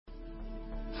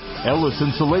Ellis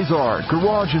 & Salazar,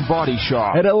 Garage and Body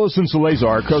Shop. At Ellis &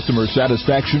 Salazar, customer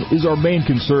satisfaction is our main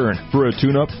concern. For a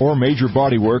tune-up or major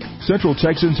body work, Central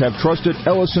Texans have trusted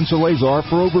Ellis & Salazar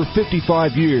for over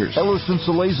 55 years. Ellis &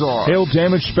 Salazar. Hail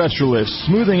damage specialists,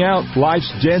 smoothing out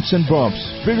life's dents and bumps.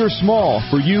 Big or small,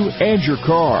 for you and your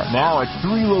car. Now at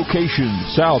 3 locations.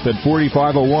 South at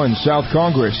 4501 South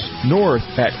Congress, north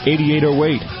at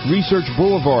 8808 Research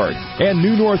Boulevard, and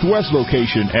new northwest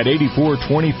location at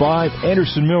 8425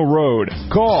 Anderson Mill Road.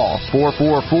 Call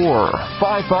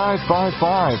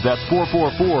 444-5555. That's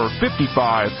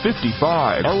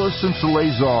 444-5555. Ellis &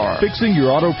 Salazar. Fixing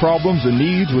your auto problems and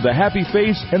needs with a happy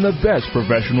face and the best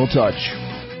professional touch.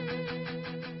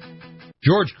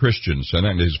 George Christensen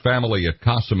and his family at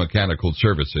Casa Mechanical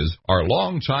Services are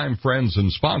longtime friends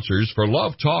and sponsors for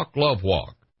Love Talk, Love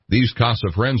Walk. These Casa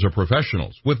friends are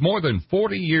professionals with more than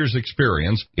 40 years'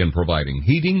 experience in providing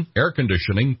heating, air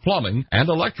conditioning, plumbing, and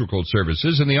electrical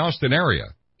services in the Austin area.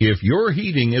 If your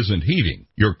heating isn't heating,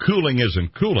 your cooling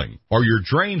isn't cooling, or your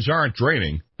drains aren't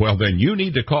draining, well, then you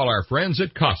need to call our friends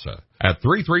at Casa at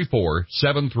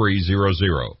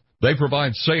 334-7300. They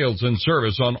provide sales and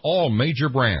service on all major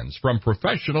brands from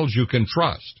professionals you can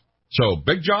trust. So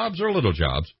big jobs or little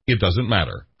jobs, it doesn't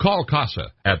matter. Call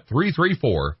Casa at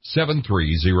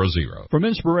 334-7300. From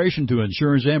inspiration to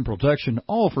insurance and protection,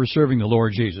 all for serving the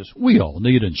Lord Jesus. We all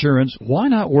need insurance. Why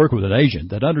not work with an agent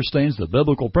that understands the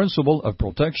biblical principle of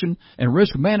protection and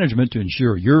risk management to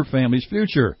ensure your family's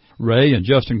future? Ray and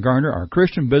Justin Garner are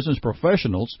Christian business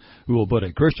professionals who will put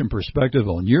a Christian perspective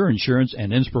on your insurance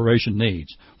and inspiration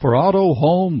needs. For auto,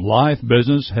 home, life,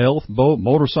 business, health, boat,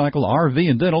 motorcycle, RV,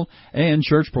 and dental, and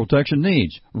church protection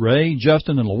needs, Ray,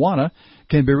 Justin, and Luana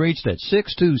can be reached at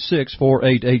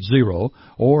 626-4880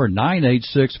 or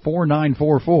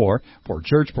 986-4944 for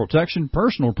church protection,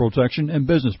 personal protection, and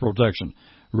business protection.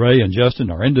 Ray and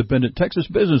Justin are independent Texas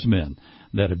businessmen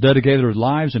that have dedicated their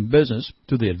lives and business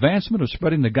to the advancement of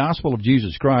spreading the gospel of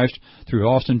Jesus Christ through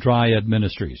Austin Triad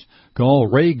Ministries. Call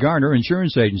Ray Garner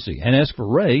Insurance Agency and ask for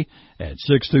Ray at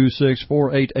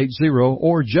 626-4880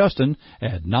 or Justin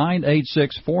at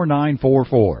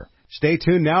 986-4944. Stay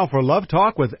tuned now for Love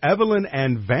Talk with Evelyn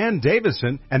and Van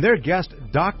Davison and their guest,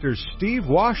 Dr. Steve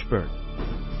Washburn.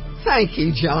 Thank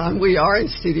you, John. We are in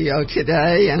studio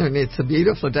today, and it's a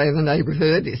beautiful day in the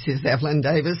neighborhood. This is Evelyn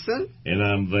Davison. And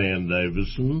I'm Van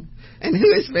Davison. And who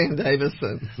is Van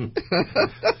Davison?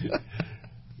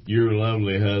 Your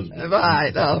lovely husband.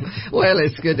 Right. Well,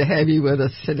 it's good to have you with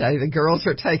us today. The girls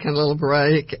are taking a little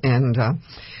break, and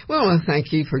we want to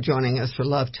thank you for joining us for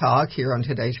Love Talk here on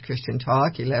today's Christian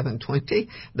Talk, 1120,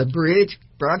 The Bridge,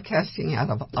 broadcasting out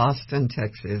of Austin,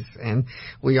 Texas. And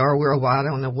we are worldwide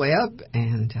on the web,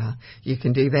 and you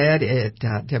can do that at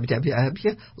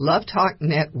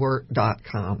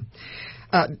www.lovetalknetwork.com.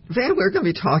 Van, we're going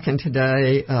to be talking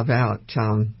today about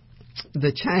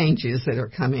the changes that are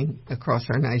coming across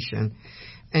our nation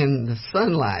and the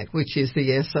sunlight, which is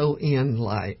the S-O-N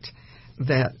light,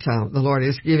 that the Lord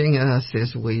is giving us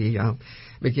as we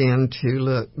begin to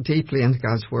look deeply into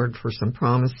God's Word for some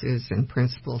promises and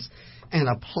principles and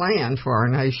a plan for our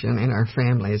nation and our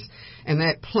families. And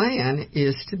that plan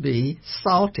is to be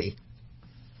salty.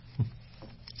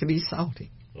 To be salty.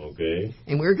 Okay.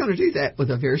 And we're going to do that with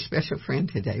a very special friend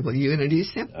today. Will you introduce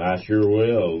him? I sure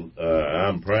will.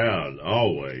 I'm proud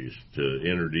always to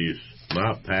introduce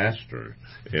my pastor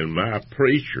and my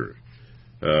preacher,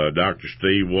 Dr.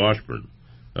 Steve Washburn.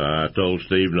 I told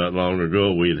Steve not long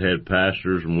ago we'd had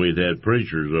pastors and we'd had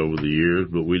preachers over the years,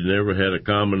 but we'd never had a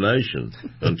combination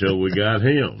until we got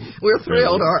him. We're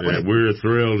thrilled, aren't we? We're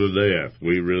thrilled to death.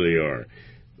 We really are.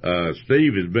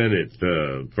 Steve has been at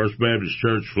First Baptist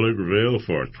Church, Pflugerville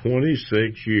for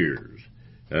 26 years.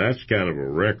 That's kind of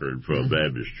a record for a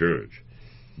Baptist church.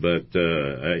 But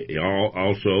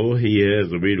also he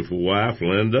has a beautiful wife,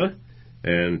 Linda,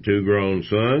 and 2 grown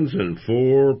sons and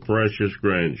 4 precious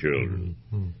grandchildren.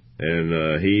 Mm-hmm.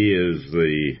 And he is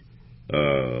the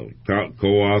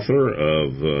co-author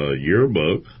of your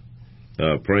book,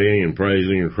 Praying and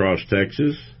Praising Across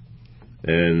Texas,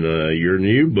 and your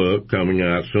new book coming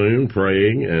out soon,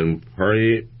 Praising and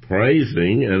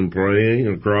Praying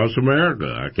Across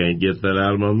America. I can't get that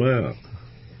out of my mouth.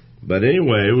 But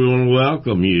anyway, we want to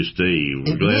welcome you, Steve.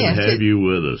 We're glad to have you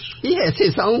with us. He has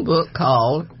his own book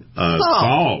called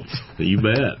Salt. You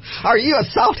bet. Are you a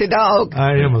salty dog?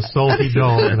 I am a salty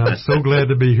dog, and I'm so glad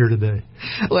to be here today.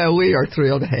 Well, we are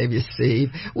thrilled to have you,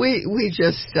 Steve. We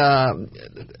just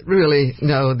really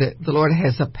know that the Lord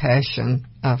has a passion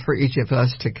for each of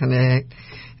us to connect,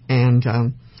 and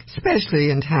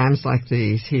especially in times like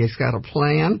these, He has got a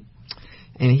plan,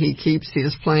 and He keeps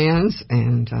His plans,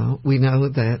 and we know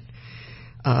that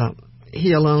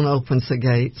He alone opens the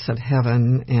gates of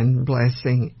heaven and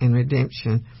blessing and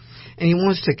redemption. And He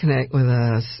wants to connect with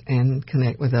us and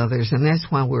connect with others. And that's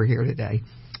why we're here today,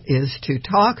 is to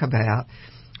talk about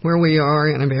where we are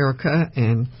in America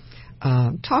and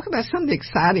talk about some of the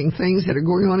exciting things that are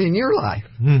going on in your life.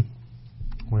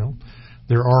 Well,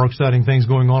 there are exciting things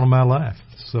going on in my life,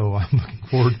 so I'm looking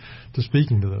forward to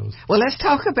speaking to those. Well, let's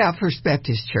talk about First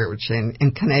Baptist Church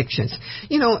and connections.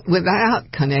 You know,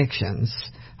 without connections,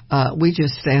 we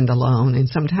just stand alone, and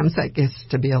sometimes that gets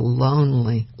to be a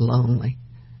lonely, lonely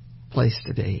place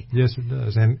to be. Yes, it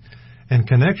does. And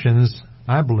connections,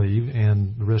 I believe,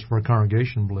 and the rest of our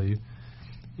congregation believe,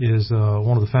 is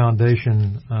one of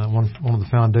the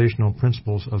foundational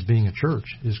principles of being a church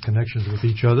is connections with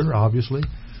each other. Obviously,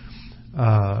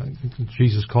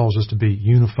 Jesus calls us to be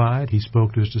unified. He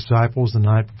spoke to His disciples the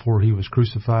night before He was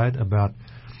crucified about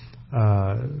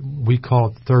we call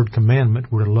it the third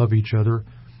commandment. We're to love each other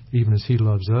even as He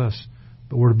loves us,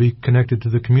 but we're to be connected to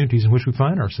the communities in which we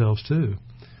find ourselves too.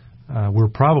 We're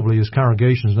probably, as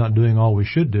congregations, not doing all we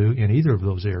should do in either of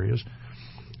those areas.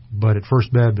 But at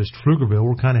First Baptist Pflugerville,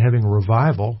 we're kind of having a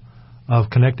revival of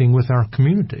connecting with our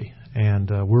community, and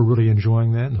we're really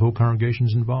enjoying that, and the whole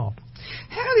congregation's involved.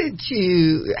 How did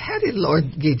the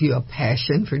Lord give you a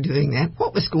passion for doing that?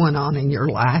 What was going on in your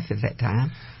life at that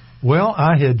time? Well,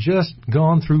 I had just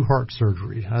gone through heart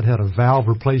surgery. I'd had a valve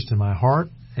replaced in my heart,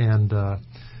 and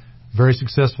very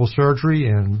successful surgery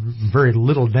and very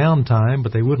little downtime,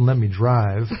 but they wouldn't let me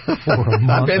drive for a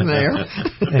month. I've been there.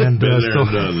 And done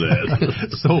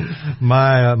that. So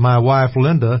my wife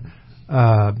Linda,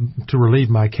 to relieve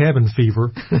my cabin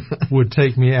fever, would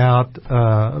take me out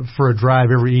for a drive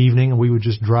every evening, and we would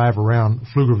just drive around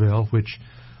Pflugerville, which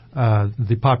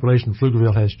the population of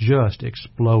Pflugerville has just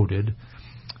exploded.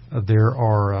 There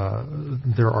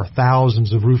are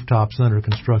thousands of rooftops under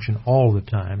construction all the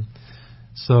time.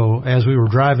 So as we were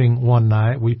driving one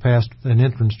night, we passed an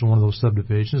entrance to one of those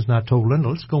subdivisions, and I told Linda,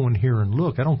 let's go in here and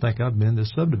look. I don't think I've been in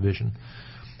this subdivision.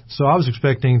 So I was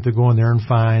expecting to go in there and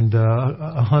find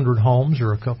 100 homes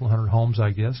or a couple of hundred homes,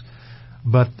 I guess.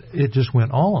 But it just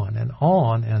went on and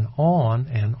on and on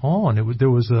and on. There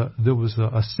was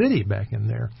a city back in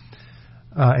there.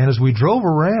 And as we drove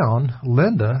around,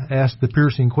 Linda asked the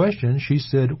piercing question. She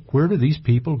said, where do these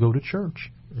people go to church?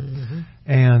 Mm-hmm.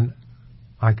 And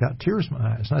I got tears in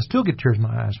my eyes. And I still get tears in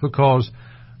my eyes because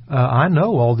I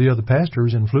know all the other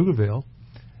pastors in Pflugerville.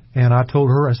 And I told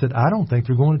her, I said, I don't think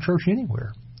they're going to church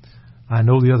anywhere. I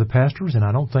know the other pastors, and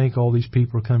I don't think all these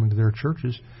people are coming to their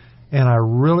churches. And I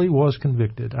really was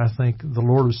convicted. I think the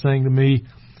Lord was saying to me,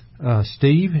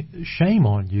 Steve, shame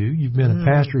on you. You've been a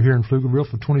pastor here in Pflugerville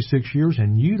for 26 years,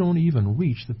 and you don't even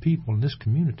reach the people in this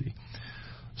community.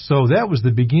 So that was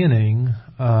the beginning.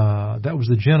 That was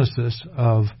the genesis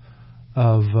of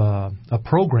a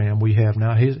program we have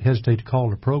now. I hesitate to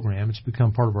call it a program. It's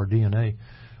become part of our DNA,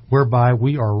 whereby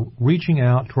we are reaching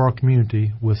out to our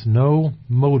community with no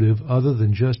motive other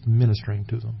than just ministering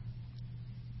to them.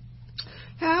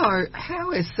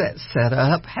 How is that set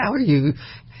up? How are you,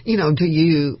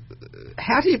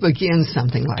 how do you begin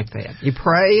something like that? You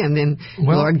pray and then the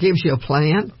Lord gives you a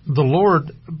plan? The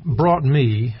Lord brought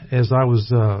me, as I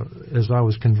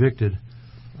was convicted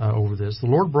over this, the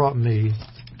Lord brought me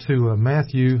to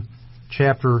Matthew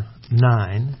chapter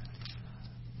 9,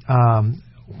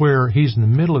 where He's in the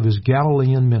middle of His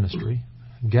Galilean ministry.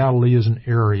 Galilee is an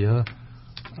area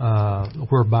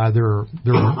whereby there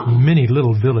are many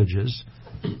little villages,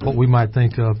 what we might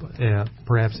think of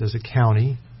perhaps as a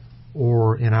county,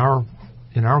 or in our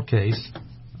case,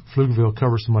 Pflugerville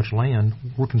covers so much land,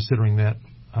 we're considering that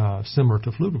similar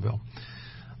to Pflugerville.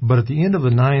 But at the end of the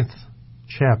 9th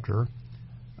chapter,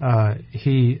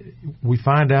 we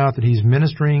find out that He's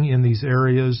ministering in these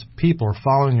areas. People are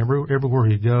following everywhere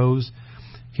He goes.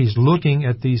 He's looking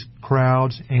at these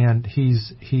crowds, and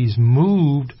he's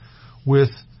moved with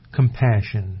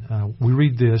compassion. We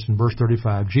read this in verse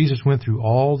 35. Jesus went through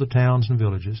all the towns and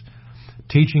villages,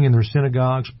 teaching in their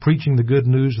synagogues, preaching the good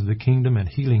news of the kingdom, and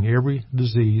healing every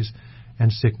disease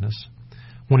and sickness.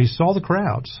 When He saw the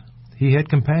crowds, He had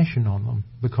compassion on them,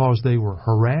 because they were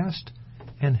harassed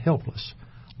and helpless,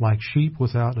 like sheep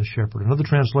without a shepherd. Another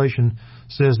translation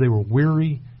says they were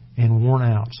weary and worn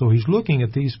out. So He's looking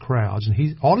at these crowds,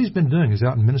 and all He's been doing is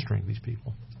out and ministering to these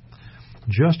people,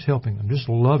 just helping them, just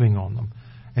loving on them.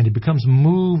 And He becomes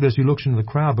moved as He looks into the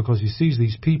crowd, because He sees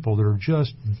these people that are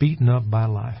just beaten up by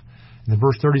life. And in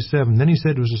verse 37, then He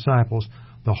said to His disciples,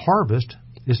 the harvest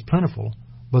is plentiful,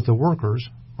 but the workers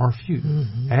are few.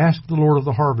 Mm-hmm. Ask the Lord of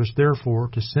the harvest, therefore,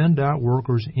 to send out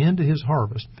workers into His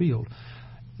harvest field.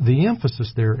 the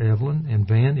emphasis there, Evelyn and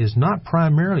Van, is not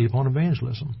primarily upon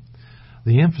evangelism.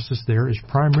 The emphasis there is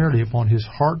primarily upon his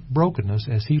heartbrokenness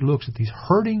as he looks at these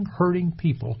hurting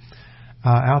people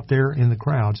out there in the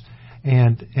crowds.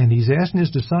 And he's asking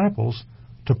his disciples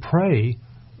to pray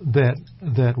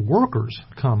that workers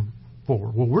come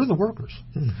forward. Well, we're the workers.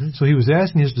 Mm-hmm. So he was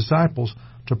asking his disciples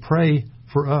to pray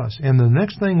for us. And the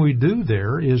next thing we do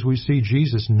there is we see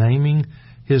Jesus naming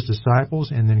his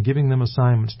disciples and then giving them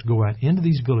assignments to go out into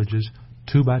these villages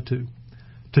 2 by 2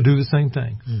 to do the same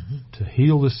thing, to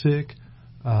heal the sick,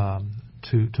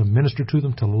 to minister to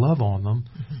them, to love on them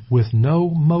with no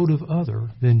motive other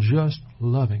than just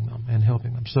loving them and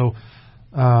helping them. So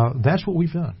that's what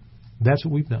we've done. That's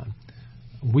what we've done.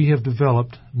 We have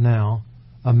developed now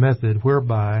a method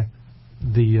whereby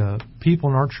the people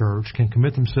in our church can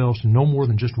commit themselves to no more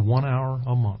than just 1 hour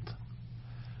a month.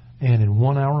 And in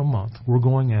 1 hour a month, we're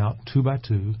going out 2 by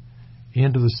 2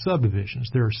 into the subdivisions.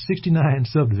 There are 69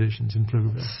 subdivisions in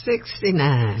Pflugerville.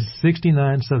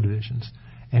 69 subdivisions.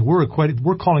 And we're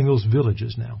calling those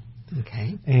villages now.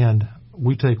 Okay. And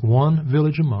we take one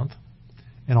village a month,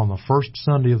 and on the first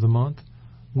Sunday of the month,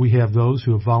 we have those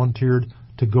who have volunteered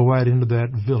to go out into that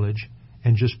village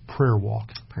and just prayer walk.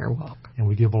 Prayer walk. And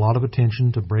we give a lot of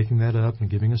attention to breaking that up and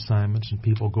giving assignments, and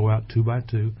people go out 2 by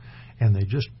 2, and they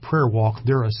just prayer walk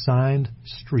their assigned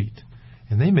street.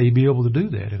 And they may be able to do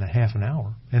that in a half an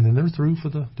hour, and then they're through for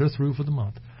the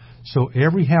month. So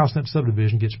every house in that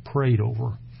subdivision gets prayed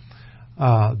over.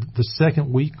 The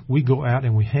second week, we go out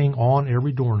and we hang on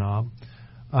every doorknob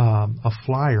a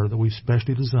flyer that we've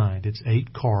specially designed. It's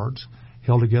 8 cards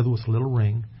held together with a little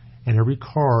ring, and every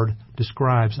card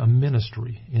describes a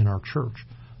ministry in our church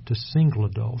to single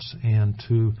adults and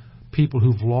to people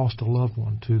who've lost a loved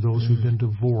one, to those who've been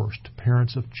divorced,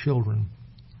 parents of children,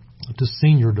 to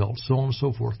senior adults, so on and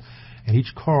so forth. And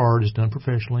each card is done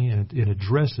professionally, and it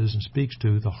addresses and speaks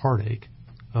to the heartache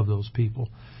of those people.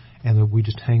 And then we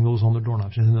just hang those on the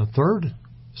doorknobs. And then the third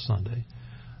Sunday,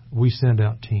 we send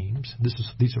out teams.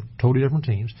 These are totally different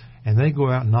teams, and they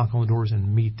go out and knock on the doors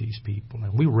and meet these people.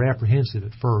 And we were apprehensive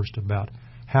at first about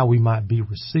how we might be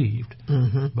received,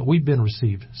 but we've been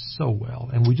received so well.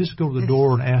 And we just go to the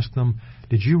door and ask them,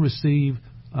 "Did you receive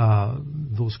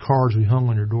those cards we hung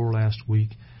on your door last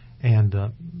week?" And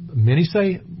many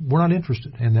say, "We're not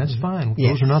interested," and that's fine.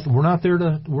 Yes. Those are not.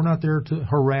 We're not there to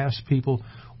harass people.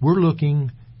 We're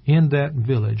looking in that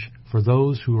village for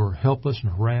those who are helpless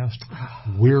and harassed,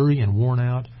 weary and worn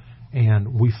out.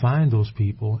 And we find those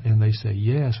people, and they say,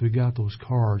 "Yes, we got those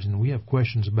cards, and we have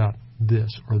questions about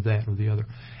this or that or the other."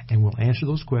 And we'll answer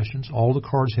those questions. All the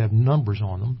cards have numbers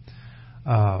on them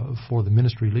for the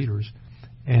ministry leaders,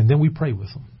 and then we pray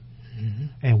with them.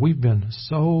 And we've been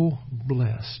so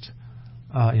blessed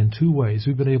in 2 ways.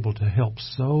 We've been able to help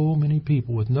so many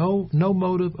people with no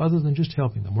motive other than just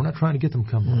helping them. We're not trying to get them to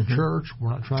come to our church. We're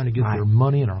not trying to get their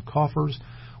money in our coffers.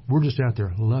 We're just out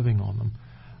there loving on them.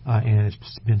 And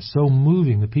it's been so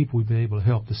moving, the people we've been able to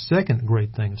help. The second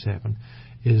great thing that's happened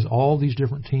is all these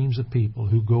different teams of people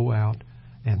who go out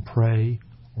and pray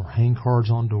or hang cards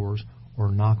on doors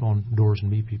or knock on doors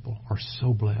and meet people are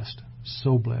so blessed.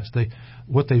 So blessed.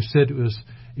 What they've said to us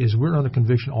is, "We're under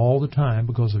conviction all the time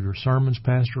because of your sermons,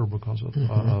 Pastor, or because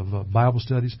of Bible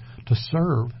studies to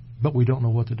serve, but we don't know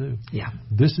what to do." Yeah.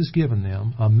 This has given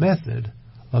them a method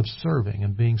of serving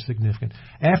and being significant.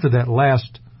 After that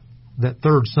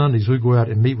third Sundays, we go out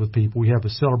and meet with people. We have a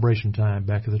celebration time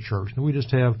back at the church, and we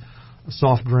just have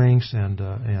soft drinks and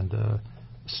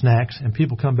snacks, and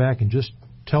people come back and just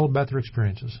tell about their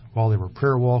experiences while they were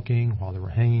prayer walking, while they were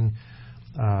hanging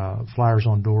flyers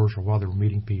on doors, or while they were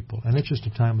meeting people. And it's just a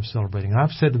time of celebrating. And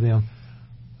I've said to them,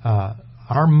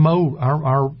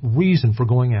 our reason for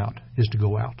going out is to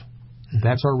go out.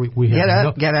 That's our we get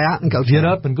up, get out, and go. Get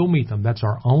up and go meet them. That's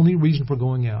our only reason for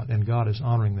going out, and God is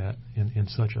honoring that in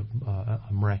such a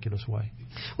miraculous way.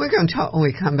 We're going to talk when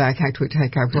we come back after we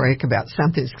take our break about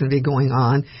something that's going to be going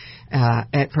on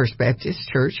at First Baptist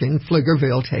Church in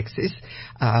Pflugerville, Texas,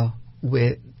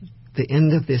 with the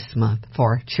end of this month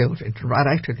for children. Right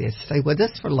after this, stay with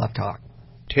us for Love Talk.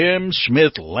 Tim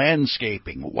Smith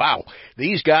Landscaping. Wow,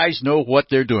 these guys know what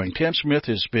they're doing. Tim Smith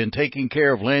has been taking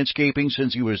care of landscaping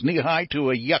since he was knee-high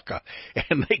to a yucca,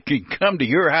 and they can come to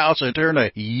your house and turn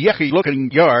a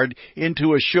yucky-looking yard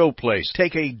into a showplace.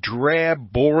 Take a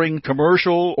drab, boring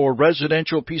commercial or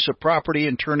residential piece of property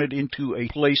and turn it into a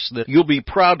place that you'll be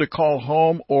proud to call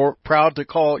home or proud to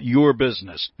call your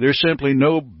business. There's simply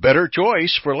no better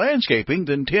choice for landscaping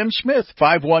than Tim Smith.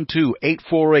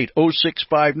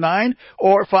 512-848-0659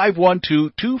 or or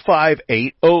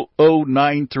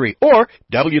 512-258-0093 or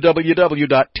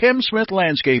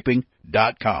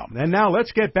www.timsmithlandscaping.com. And now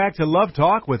let's get back to Love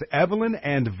Talk with Evelyn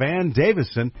and Van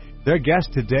Davison. Their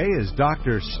guest today is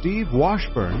Dr. Steve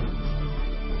Washburn.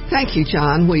 Thank you,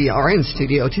 John. We are in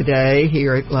studio today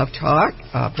here at Love Talk,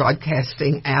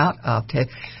 broadcasting out of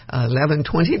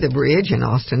 1120 The Bridge in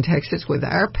Austin, Texas, with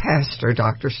our pastor,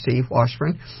 Dr. Steve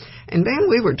Washburn. And then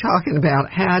we were talking about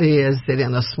how it is that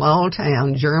in a small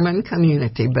town, German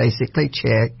community, basically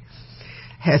Czech,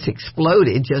 has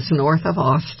exploded just north of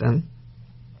Austin.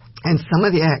 And some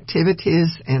of the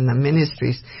activities and the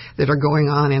ministries that are going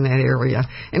on in that area.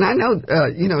 And I know,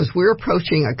 as we're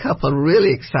approaching a couple of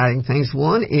really exciting things.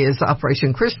 One is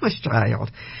Operation Christmas Child,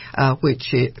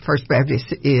 which First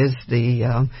Baptist is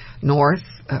the North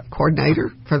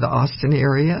coordinator for the Austin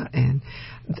area. And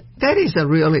that is a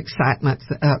real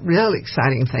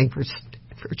exciting thing for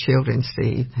children,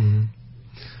 Steve. Mm-hmm.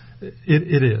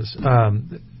 It is.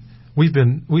 We've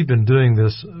been doing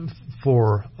this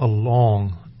for a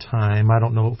long time. I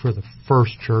don't know for the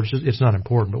first church. It's not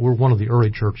important, but we're one of the early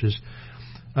churches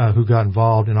who got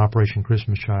involved in Operation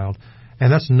Christmas Child,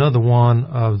 and that's another one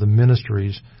of the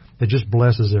ministries that just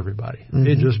blesses everybody. Mm-hmm.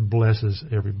 It just blesses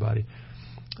everybody.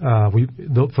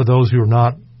 For those who are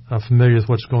not familiar with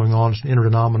what's going on, it's an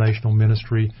interdenominational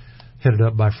ministry headed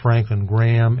up by Franklin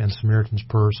Graham and Samaritan's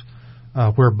Purse,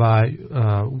 whereby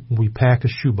we pack a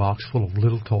shoebox full of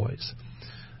little toys.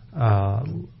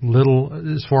 Little,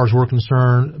 as far as we're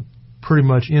concerned, pretty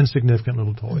much insignificant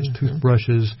little toys, mm-hmm.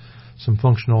 toothbrushes, some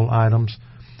functional items,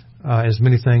 as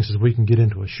many things as we can get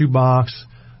into a shoebox.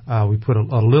 We put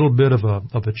a little bit of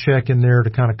a check in there to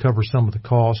kind of cover some of the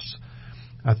costs.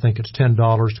 I think it's $10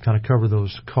 to kind of cover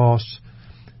those costs.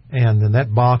 And then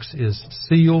that box is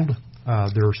sealed.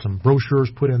 There are some brochures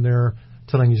put in there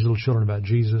telling these little children about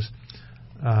Jesus.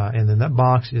 And then that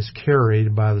box is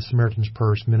carried by the Samaritan's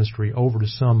Purse ministry over to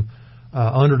some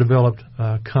underdeveloped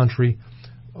country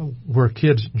where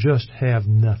kids just have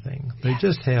nothing. They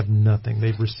just have nothing.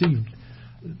 They've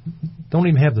don't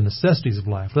even have the necessities of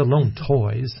life, let alone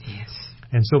toys. Yes.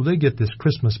 And so they get this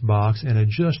Christmas box, and it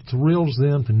just thrills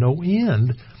them to no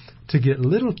end to get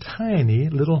little tiny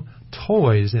little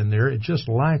toys in there. It just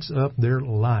lights up their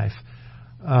life.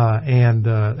 And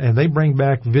they bring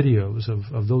back videos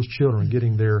of those children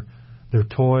getting their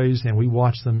toys, and we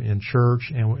watch them in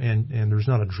church, and there's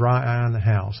not a dry eye in the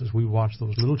house as we watch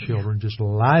those little children just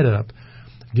light up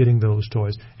getting those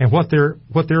toys. And what they're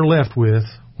left with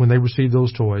when they receive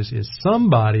those toys is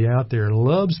somebody out there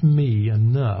loves me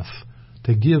enough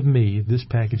to give me this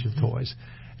package of toys.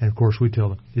 And of course we tell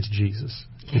them it's Jesus.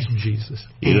 It's Jesus.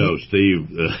 You know, Steve,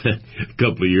 a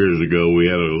couple of years ago we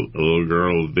had a little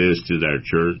girl who visited our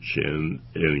church and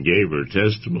gave her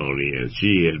testimony, and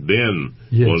she had been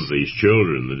yes. one of these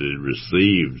children that had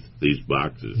received these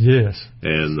boxes. Yes.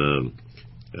 And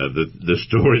the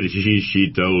story that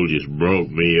she told just broke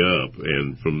me up,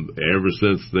 and from ever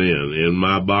since then, in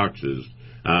my boxes,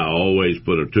 I always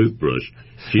put a toothbrush.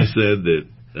 She said that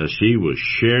she was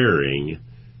sharing.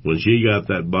 When she got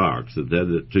that box that had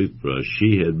the toothbrush,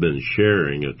 she had been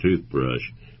sharing a toothbrush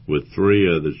with 3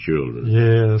 other children.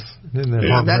 Yes. Isn't that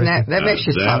heartbreaking? That makes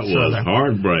you stop. That was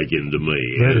heartbreaking to me.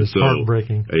 That is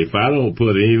heartbreaking. If I don't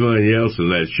put anything else in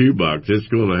that shoebox, it's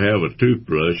going to have a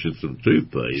toothbrush and some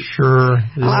toothpaste. Sure.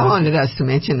 Yeah. Well, I wanted us to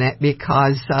mention that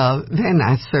because Van and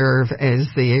I serve as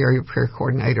the area prayer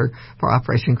coordinator for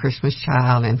Operation Christmas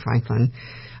Child and Franklin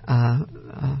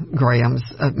Graham's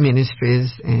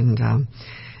ministries, and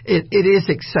it is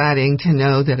exciting to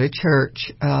know that a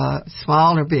church,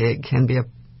 small or big, can be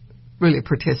really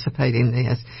participate in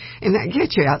this. And that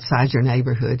gets you outside your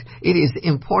neighborhood. It is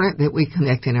important that we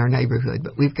connect in our neighborhood,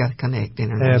 but we've got to connect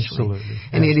internationally. Absolutely.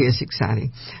 And it is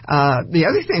exciting. The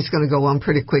other thing that's going to go on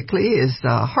pretty quickly is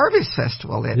Harvest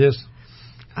Festival. Yes.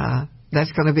 That's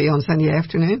going to be on Sunday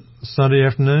afternoon? Sunday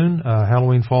afternoon.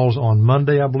 Halloween falls on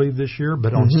Monday, I believe, this year.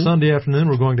 But on Sunday afternoon,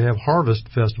 we're going to have Harvest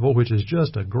Festival, which is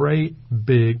just a great,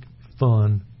 big,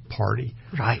 fun party.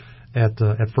 Right. At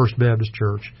First Baptist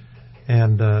Church.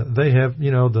 And they have,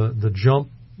 the jump,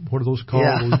 what are those called?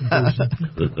 Yeah.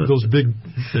 Those big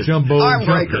jumbo arm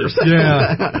breakers.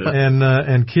 Yeah.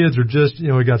 And kids are just,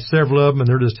 we got several of them, and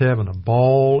they're just having a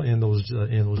ball in those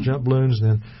jump balloons.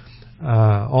 And then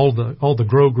all the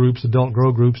grow groups, adult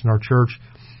grow groups in our church,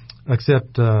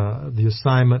 accept the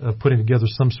assignment of putting together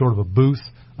some sort of a booth,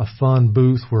 a fun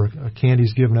booth where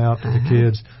candy's given out to the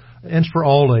kids. And it's for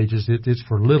all ages. It's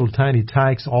for little tiny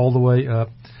tykes all the way up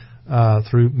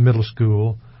through middle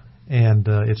school. And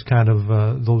it's kind of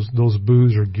those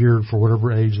booths are geared for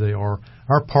whatever age they are.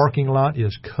 Our parking lot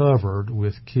is covered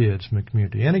with kids from the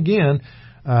community. And again,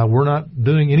 We're not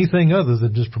doing anything other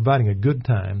than just providing a good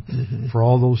time for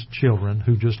all those children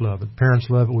who just love it. Parents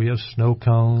love it. We have snow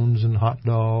cones and hot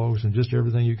dogs and just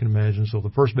everything you can imagine. So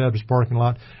the First Baptist parking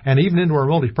lot and even into our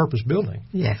multi-purpose building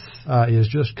is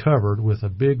just covered with a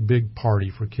big, big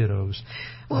party for kiddos.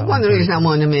 Well, one of the reasons I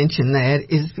wanted to mention that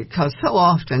is because so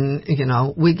often,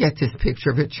 we get this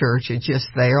picture of a church. It's just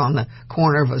there on the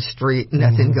corner of a street and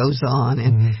nothing goes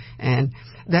on. And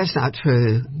that's not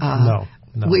true. No.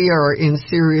 We are in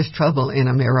serious trouble in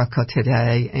America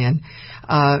today, and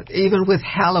even with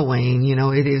Halloween,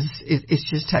 it's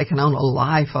just taken on a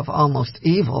life of almost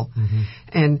evil.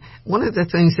 And one of the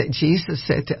things that Jesus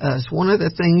said to us, one of the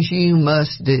things you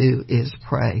must do is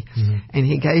pray. And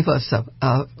he gave us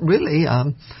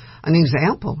an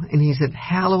example, and he said,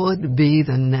 "Hallowed be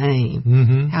the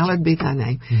name." Hallowed be thy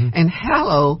name. And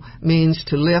hallow means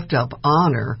to lift up,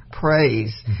 honor,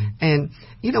 praise. And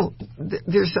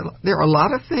there are a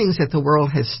lot of things that the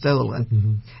world has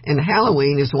stolen, and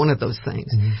Halloween is one of those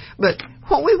things. But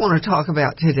what we want to talk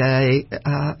about today,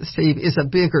 Steve, is a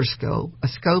bigger scope, a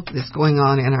scope that's going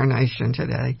on in our nation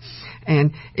today.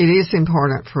 And it is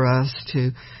important for us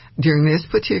to, during this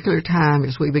particular time,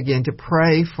 as we begin to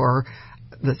pray for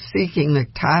seeking the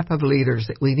type of leaders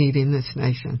that we need in this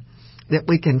nation, that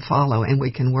we can follow and we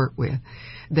can work with,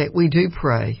 that we do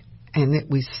pray and that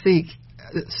we seek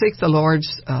the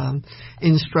Lord's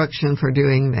instruction for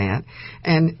doing that.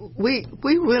 And we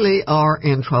really are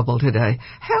in trouble today.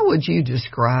 How would you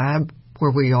describe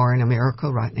where we are in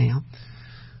America right now?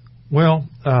 Well,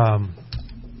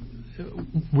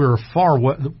 we're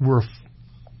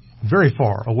very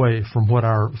far away from what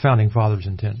our founding fathers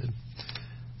intended.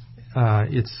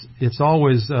 It's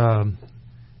always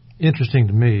interesting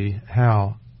to me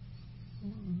how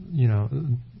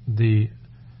the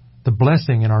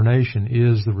blessing in our nation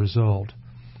is the result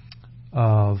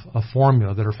of a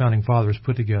formula that our founding fathers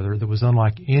put together that was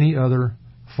unlike any other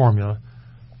formula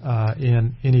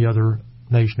in any other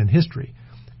nation in history,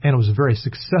 and it was a very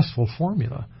successful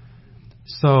formula.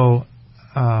 So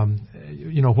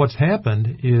what's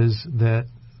happened is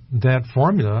that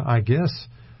formula, I guess,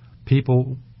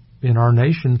 people in our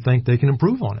nation think they can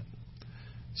improve on it.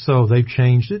 So they've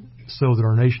changed it so that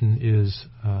our nation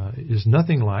is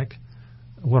nothing like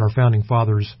what our founding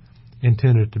fathers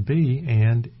intended it to be,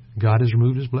 and God has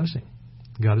removed His blessing.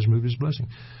 God has removed His blessing.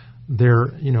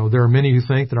 There are many who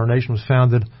think that our nation was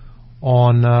founded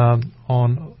on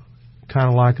kind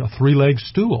of like a three-legged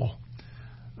stool.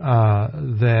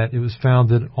 That it was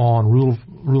founded on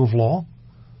rule of law,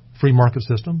 free market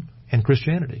system, and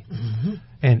Christianity,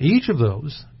 and each of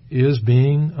those is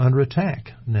being under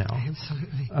attack now.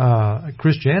 Absolutely.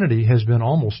 Christianity has been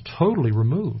almost totally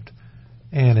removed.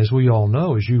 And as we all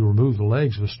know, as you remove the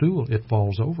legs of a stool, it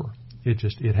falls over.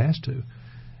 It has to.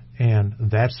 And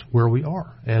that's where we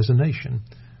are as a nation.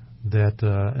 That,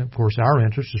 of course, our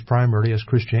interest is primarily as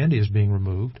Christianity is being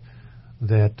removed,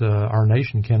 that our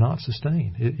nation cannot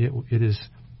sustain.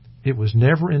 It was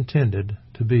never intended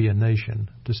to be a nation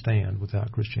to stand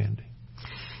without Christianity.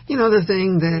 The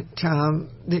thing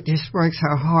that just breaks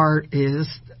our heart is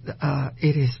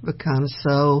it has become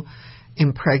so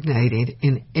impregnated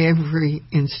in every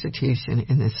institution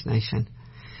in this nation.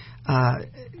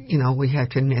 We have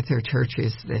to admit there are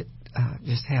churches that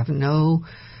just have no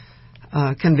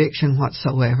conviction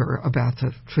whatsoever about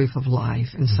the truth of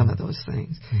life and some of those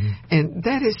things. And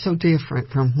that is so different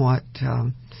from what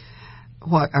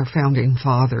our founding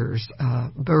fathers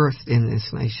birthed in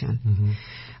this nation.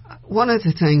 One of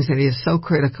the things that is so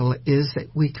critical is that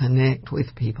we connect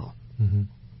with people.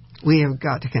 We have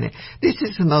got to connect. This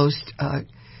is the most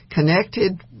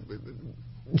connected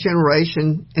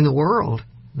generation in the world.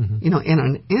 In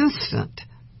an instant,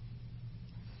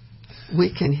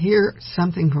 we can hear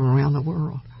something from around the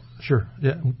world. Sure,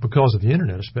 yeah, because of the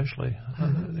internet especially.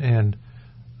 And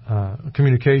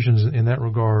communications in that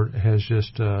regard has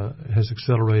just has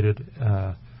accelerated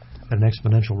at an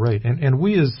exponential rate. And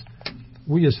we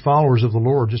as followers of the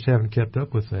Lord just haven't kept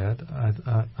up with that.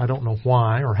 I don't know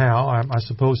why or how. I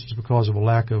suppose it's because of a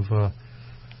lack of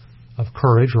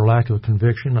courage or lack of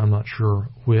conviction. I'm not sure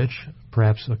which.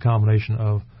 Perhaps a combination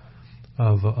of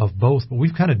both. But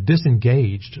we've kind of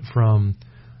disengaged from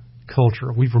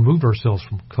culture. We've removed ourselves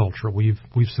from culture. We've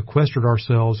sequestered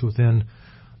ourselves within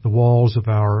the walls of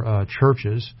our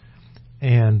churches,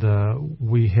 and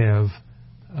we have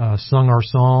sung our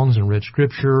songs and read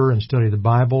Scripture and studied the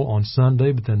Bible on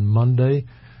Sunday, but then Monday,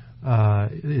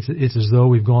 it's as though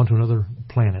we've gone to another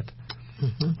planet.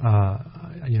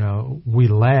 We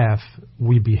laugh,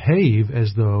 we behave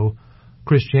as though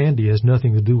Christianity has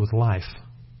nothing to do with life.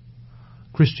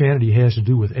 Christianity has to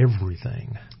do with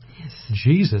everything. Yes.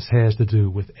 Jesus has to do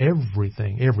with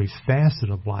everything, every facet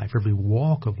of life, every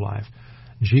walk of life.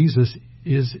 Jesus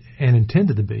is, and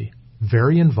intended to be,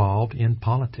 very involved in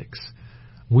politics.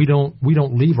 We don't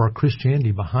leave our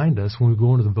Christianity behind us when we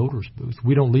go into the voters' booth.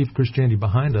 We don't leave Christianity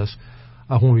behind us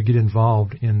when we get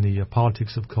involved in the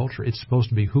politics of culture. It's supposed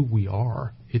to be who we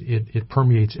are. It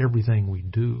permeates everything we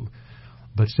do.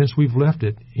 But since we've left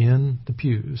it in the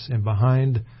pews and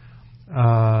behind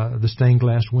the stained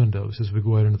glass windows as we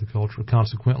go out into the culture,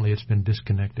 consequently, it's been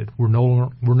disconnected. We're no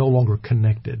longer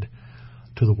connected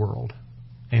to the world,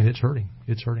 and it's hurting.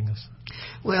 It's hurting us.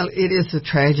 Well, it is a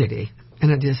tragedy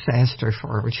and a disaster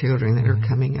for our children that are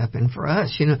coming up, and for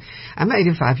us. You know, I'm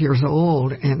 85 years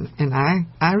old, and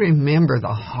I remember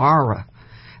the horror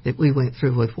that we went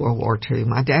through with World War II.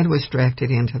 My dad was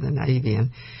drafted into the Navy, and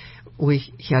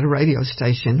he had a radio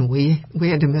station. We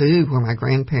had to move where my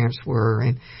grandparents were,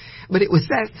 but it was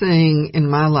that thing in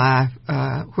my life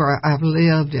where I've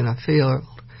lived in a field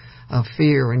of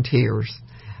fear and tears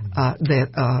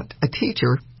that a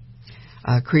teacher,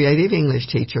 a creative English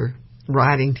teacher,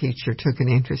 writing teacher, took an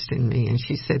interest in me, and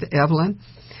she said, "Evelyn,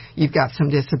 you've got some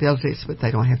disabilities, but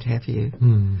they don't have to have you."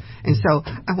 And so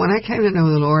when I came to know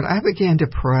the Lord, I began to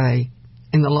pray.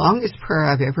 And the longest prayer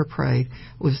I've ever prayed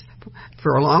was,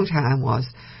 for a long time, was,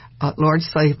 "Lord,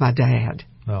 save my dad.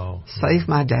 Save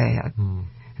my dad."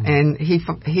 And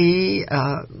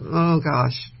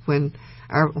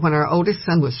when our oldest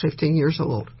son was 15 years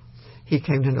old, he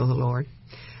came to know the Lord.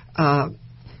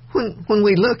 When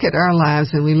we look at our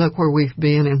lives and we look where we've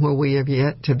been and where we have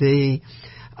yet to be,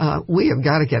 we have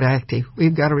got to get active.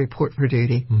 We've got to report for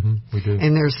duty. We do.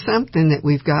 And there's something that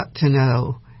we've got to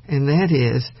know, and that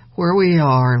is where we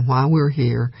are and why we're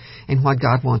here and what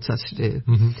God wants us to do.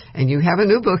 And you have a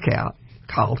new book out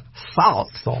called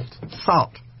Salt.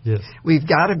 Salt. Yes. We've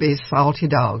got to be salty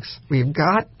dogs. We've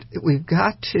got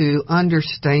to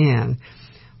understand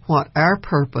what our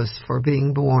purpose for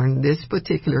being born this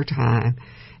particular time,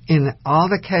 in all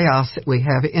the chaos that we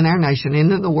have in our nation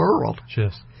and in the world.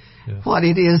 Yes. What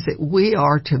it is that we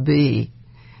are to be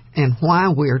and why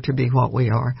we're to be what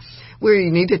we are. We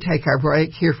need to take our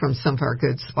break, hear from some of our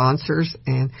good sponsors,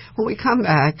 and when we come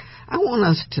back, I want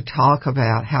us to talk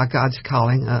about how God's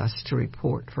calling us to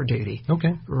report for duty.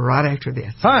 Okay. Right after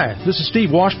this. Hi, this is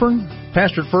Steve Washburn,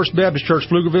 pastor at First Baptist Church,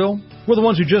 Pflugerville. We're the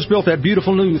ones who just built that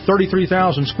beautiful new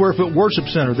 33,000 square foot worship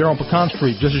center there on Pecan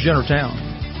Street, just as you enter town.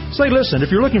 Say, listen,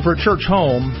 if you're looking for a church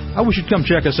home, I wish you'd come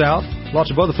check us out.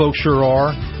 Lots of other folks sure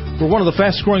are. We're one of the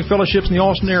fastest growing fellowships in the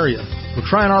Austin area. We're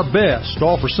trying our best to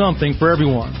offer something for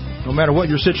everyone. No matter what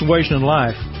your situation in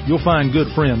life, you'll find good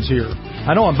friends here.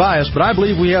 I know I'm biased, but I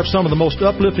believe we have some of the most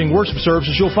uplifting worship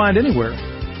services you'll find anywhere.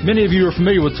 Many of you are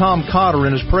familiar with Tom Cotter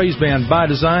and his praise band, By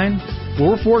Design. Well,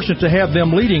 we're fortunate to have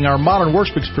them leading our modern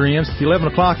worship experience at the 11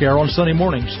 o'clock hour on Sunday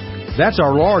mornings. That's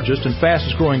our largest and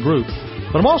fastest growing group.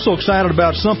 But I'm also excited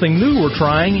about something new we're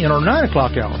trying in our 9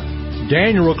 o'clock hour.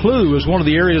 Daniel Reclue is one of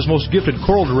the area's most gifted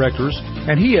choral directors,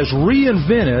 and he has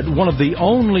reinvented one of the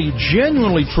only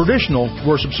genuinely traditional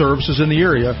worship services in the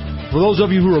area for those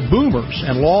of you who are boomers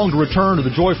and long to return to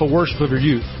the joyful worship of your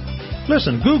youth.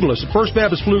 Listen, Google us at First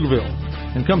Baptist Pflugerville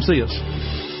and come see us.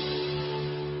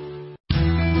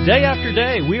 Day after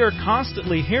day, we are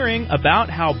constantly hearing about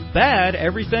how bad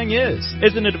everything is.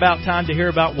 Isn't it about time to hear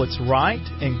about what's right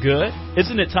and good?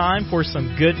 Isn't it time for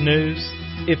some good news?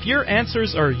 If your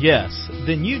answers are yes,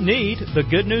 then you need the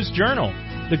Good News Journal.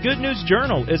 The Good News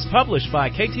Journal is published by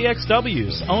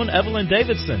KTXW's own Evelyn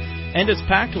Davidson, and it's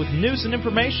packed with news and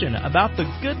information about the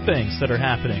good things that are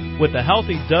happening. With a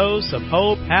healthy dose of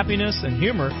hope, happiness, and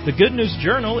humor, the Good News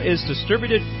Journal is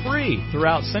distributed free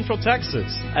throughout Central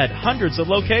Texas at hundreds of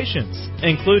locations,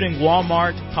 including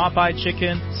Walmart, Popeye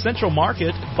Chicken, Central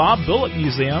Market, Bob Bullock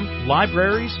Museum,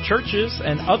 libraries, churches,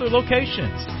 and other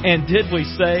locations. And did we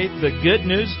say the Good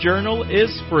News Journal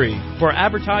is free? For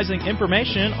advertising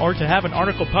information or to have an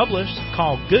article published,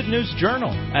 call Good News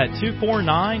Journal at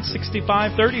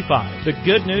 249-6535. The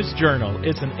Good News Journal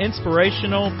is an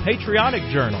inspirational, patriotic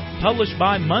journal published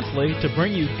bi-monthly to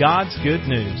bring you God's good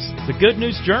news. The Good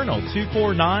News Journal,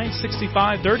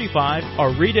 249-6535,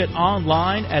 or read it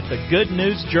online at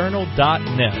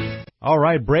thegoodnewsjournal.net. All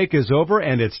right, break is over,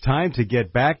 and it's time to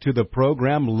get back to the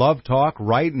program Love Talk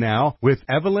right now with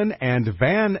Evelyn and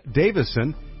Van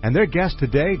Davison and their guest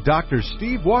today, Dr.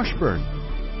 Steve Washburn.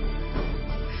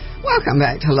 Welcome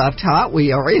back to Love Talk.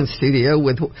 We are in studio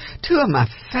with two of my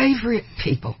favorite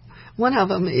people. One of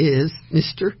them is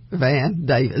Mr. Van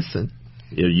Davison.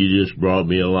 Yeah, you just brought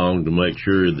me along to make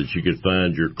sure that you could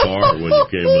find your car when you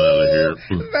came out of here.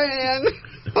 Van.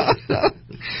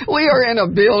 We are in a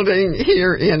building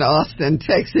here in Austin,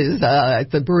 Texas,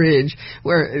 at the bridge,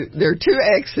 where there are two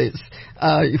exits.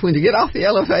 When you get off the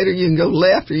elevator, you can go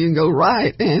left or you can go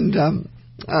right. And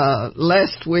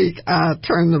last week I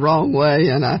turned the wrong way,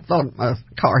 and I thought my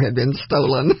car had been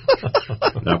stolen.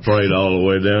 I prayed all the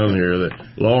way down here that,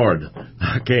 Lord,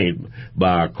 I can't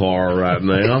buy a car right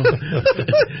now.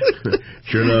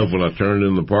 Sure enough, when I turned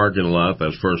in the parking lot,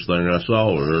 that's the first thing I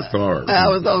saw was her car. I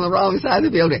was on the wrong side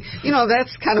of the building. You know,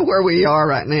 that's kind of where we are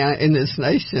right now in this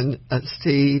nation.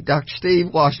 Steve, Dr. Steve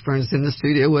Washburn is in the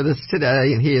studio with us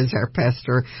today, and he is our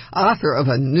pastor, author of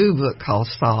a new book called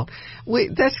Salt.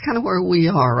 That's kind of where we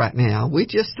are right now. We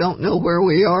just don't know where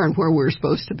we are and where we're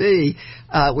supposed to be.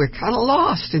 We're kind of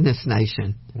lost in this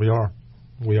nation. We are.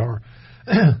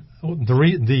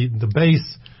 The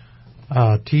base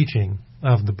teaching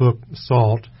of the book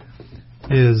Salt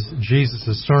is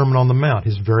Jesus' Sermon on the Mount,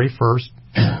 his very first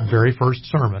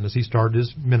sermon as he started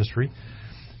his ministry.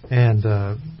 And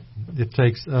it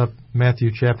takes up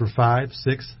Matthew chapter 5,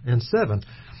 6, and 7.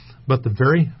 But the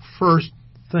very first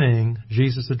thing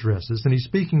Jesus addresses, and he's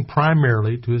speaking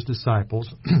primarily to his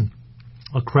disciples,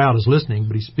 a crowd is listening,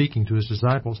 but he's speaking to his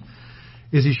disciples,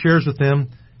 is he shares with them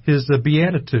his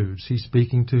Beatitudes. He's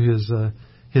speaking to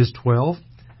his 12,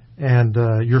 and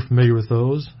you're familiar with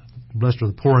those. Blessed are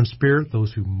the poor in spirit,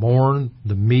 those who mourn,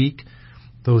 the meek,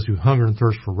 those who hunger and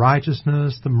thirst for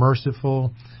righteousness, the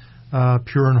merciful,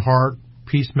 pure in heart,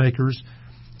 peacemakers.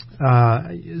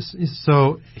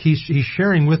 So he's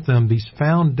sharing with them these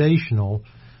foundational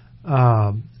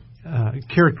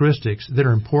characteristics that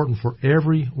are important for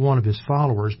every one of his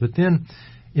followers. But then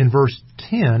in verse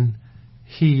 10,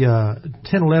 10,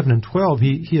 11, and 12,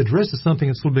 he addresses something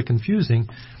that's a little bit confusing.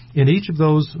 In each of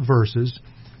those verses,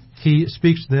 he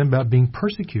speaks to them about being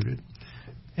persecuted.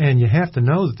 And you have to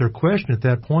know that their question at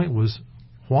that point was,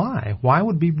 why? Why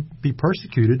would we be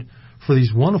persecuted for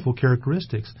these wonderful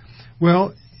characteristics?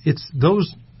 Well, it's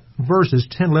those verses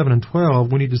 10, 11, and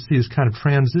 12 we need to see as kind of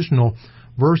transitional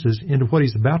verses into what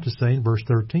he's about to say in verse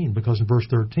 13. Because in verse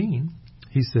 13,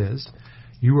 he says,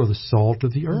 you are the salt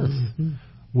of the earth. Mm-hmm.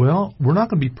 Well, we're not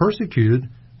going to be persecuted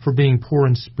for being poor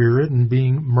in spirit and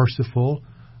being merciful,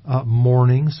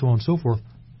 mourning, so on and so forth.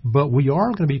 But we are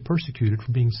going to be persecuted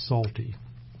for being salty.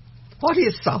 What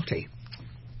is salty?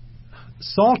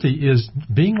 Salty is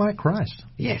being like Christ.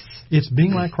 Yes. It's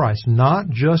being like Christ, not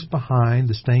just behind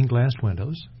the stained glass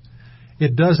windows.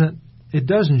 It doesn't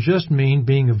just mean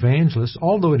being evangelists,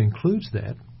 although it includes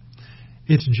that.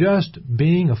 It's just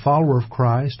being a follower of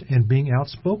Christ and being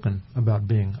outspoken about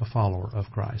being a follower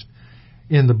of Christ.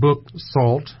 In the book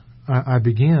Salt, I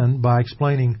begin by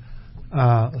explaining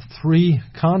three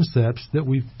concepts that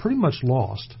we've pretty much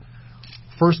lost.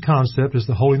 First concept is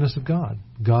the holiness of God.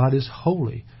 God is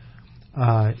holy.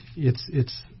 It's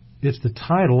the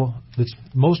title that's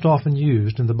most often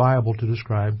used in the Bible to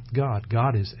describe God.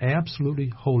 God is absolutely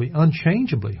holy,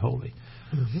 unchangeably holy.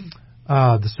 Mm-hmm.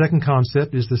 The second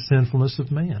concept is the sinfulness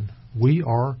of man. We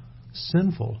are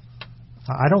sinful.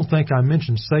 I don't think I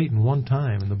mentioned Satan one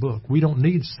time in the book. We don't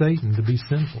need Satan to be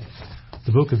sinful.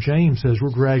 The book of James says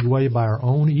we're dragged away by our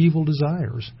own evil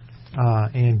desires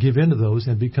and give in to those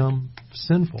and become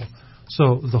sinful.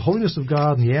 So the holiness of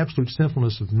God and the absolute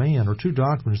sinfulness of man are two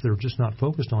doctrines that are just not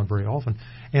focused on very often,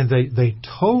 and they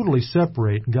totally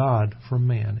separate God from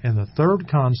man. And the third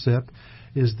concept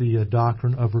is the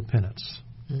doctrine of repentance.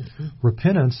 Mm-hmm.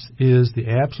 Repentance is the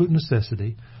absolute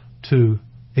necessity to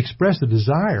express a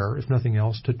desire, if nothing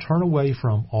else, to turn away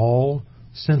from all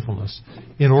sinfulness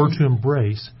in order to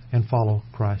embrace and follow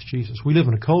Christ Jesus. We live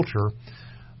in a culture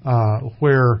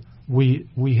where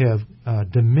we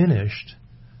have diminished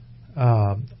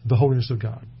the holiness of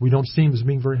God. We don't seem as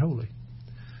being very holy.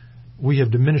 We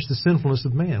have diminished the sinfulness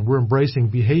of man. We're embracing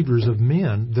behaviors of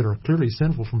men that are clearly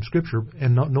sinful from Scripture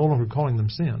and no longer calling them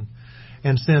sin.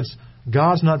 And since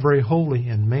God's not very holy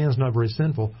and man's not very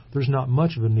sinful, there's not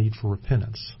much of a need for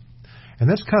repentance. And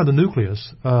that's kind of the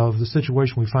nucleus of the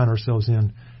situation we find ourselves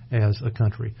in as a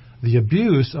country. The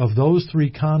abuse of those three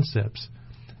concepts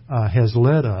has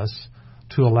led us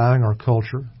to allowing our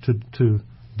culture to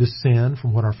descend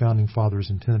from what our founding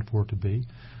fathers intended for it to be.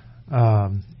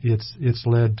 It's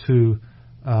led to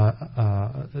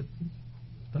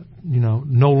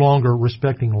no longer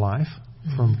respecting life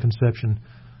from conception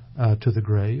to the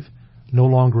grave, no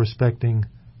longer respecting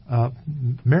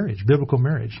marriage, biblical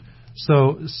marriage.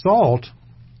 So salt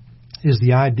is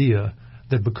the idea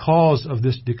that because of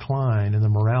this decline in the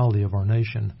morality of our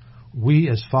nation, we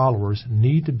as followers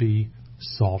need to be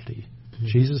salty. Mm-hmm.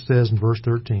 Jesus says in verse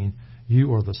 13,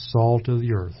 you are the salt of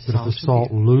the earth. But if the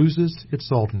salt loses its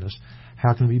saltiness,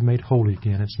 How can it be made holy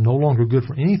again? It's no longer good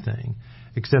for anything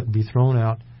except to be thrown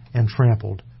out and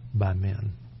trampled by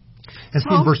men. And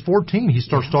in verse 14, he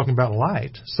starts talking about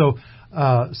light. So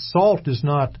salt is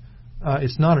not,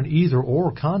 it's not an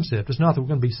either-or concept. It's not that we're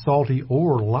going to be salty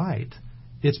or light.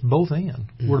 It's both and.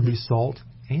 Mm-hmm. We're to be salt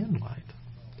and light.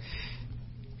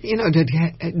 You know,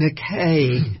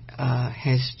 decay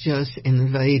has just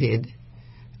invaded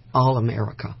all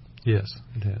America. Yes,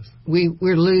 it has.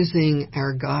 We're losing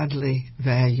our godly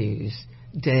values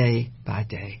day by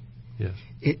day. Yes.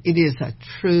 It is a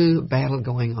true battle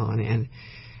going on, and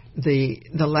the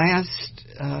last,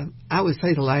 I would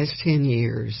say the last 10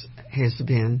 years has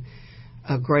been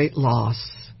a great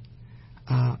loss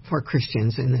for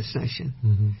Christians in this nation.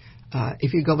 Mm-hmm.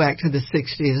 If you go back to the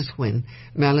 60s when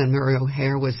Madeline Murray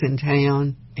O'Hare was in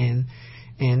town, and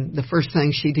the first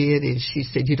thing she did is she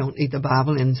said, you don't need the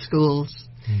Bible in schools.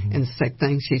 Mm-hmm. And the second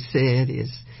thing she said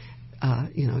is,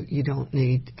 you don't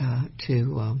need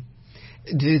to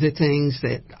do the things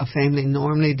that a family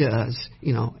normally does,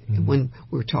 mm-hmm. when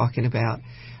we're talking about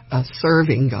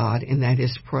serving God, and that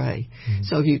is pray. Mm-hmm.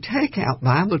 So if you take out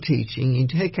Bible teaching, you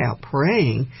take out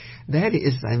praying, that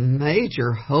is a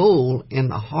major hole in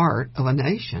the heart of a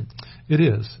nation. It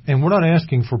is. And we're not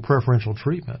asking for preferential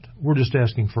treatment. We're just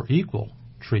asking for equal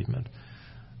treatment.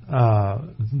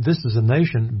 This is a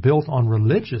nation built on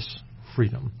religious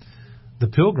freedom. The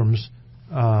Pilgrims,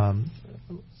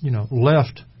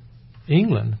 left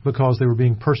England because they were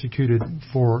being persecuted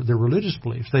for their religious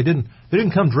beliefs. They didn't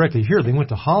come directly here. They went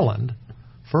to Holland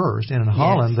first, and in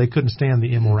Holland they couldn't stand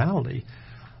the immorality,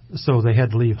 so they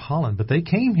had to leave Holland. But they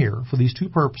came here for these two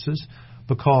purposes,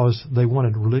 because they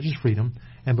wanted religious freedom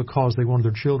and because they wanted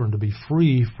their children to be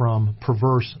free from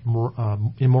perverse,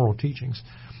 immoral teachings.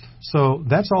 So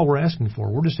that's all we're asking for.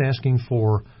 We're just asking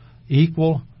for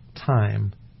equal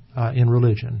time in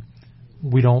religion.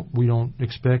 We don't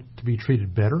expect to be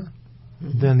treated better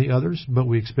than the others, but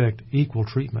we expect equal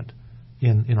treatment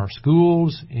in our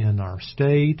schools, in our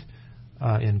state,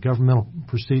 in governmental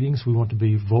proceedings. We want to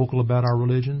be vocal about our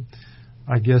religion.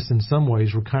 I guess in some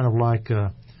ways we're kind of like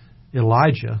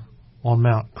Elijah on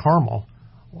Mount Carmel.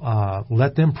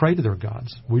 Let them pray to their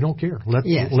gods. We don't care.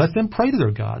 Let them pray to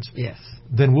their gods. Yes.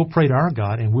 Then we'll pray to our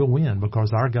God and we'll win,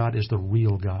 because our God is the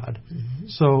real God. Mm-hmm.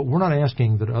 So we're not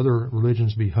asking that other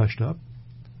religions be hushed up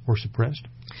or suppressed.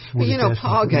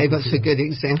 Paul gave us a good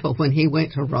example when he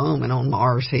went to Rome and on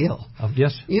Mars Hill.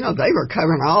 Yes. They were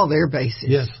covering all their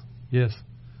bases. Yes.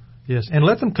 And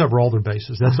let them cover all their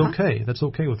bases. That's okay. That's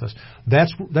okay with us.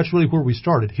 That's really where we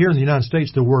started. Here in the United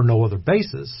States, there were no other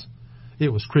bases.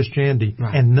 It was Christianity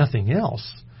and nothing else.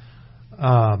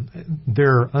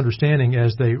 Their understanding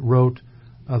as they wrote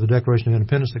the Declaration of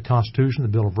Independence, the Constitution, the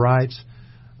Bill of Rights,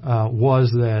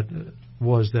 was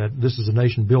that this is a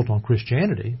nation built on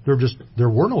Christianity. There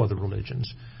were no other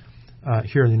religions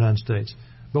here in the United States.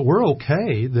 But we're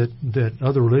okay that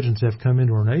other religions have come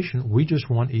into our nation. We just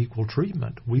want equal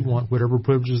treatment. We want whatever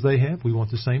privileges they have. We want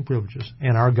the same privileges.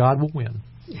 And our God will win.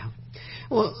 Yeah.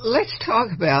 Well, let's talk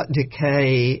about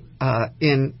decay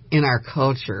in our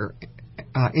culture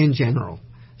in general,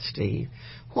 Steve.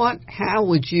 How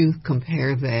would you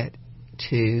compare that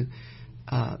to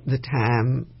the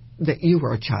time that you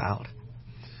were a child?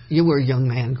 You were a young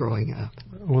man growing up.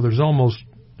 Well, there's almost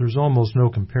no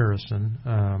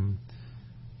comparison.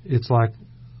 It's like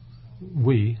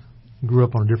we grew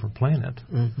up on a different planet,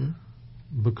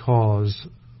 because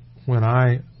when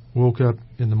I woke up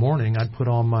in the morning, I'd put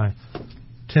on my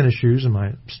tennis shoes and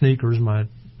my sneakers, my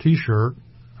T-shirt,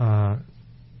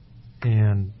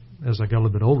 and as I got a little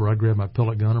bit older, I'd grab my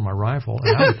pellet gun or my rifle,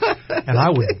 and I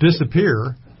would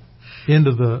disappear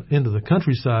into the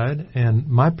countryside, and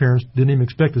my parents didn't even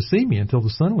expect to see me until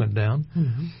the sun went down,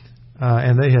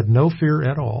 and they had no fear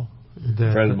at all.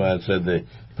 A friend of mine said the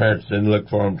parents didn't look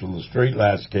for them until the street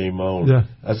lights came on. Yeah.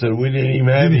 I said, we didn't even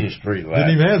have any street lights.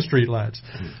 Didn't even have street lights.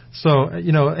 So,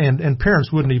 and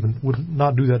parents would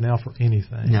not do that now for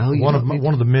anything. No, one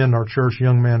of the men in our church,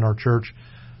 young man in our church,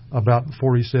 about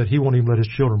 40, said he won't even let his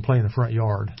children play in the front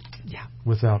yard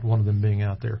without one of them being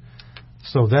out there.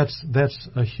 So that's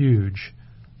a huge,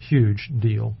 huge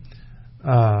deal.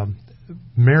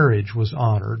 Marriage was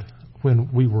honored when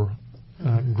we were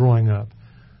growing up.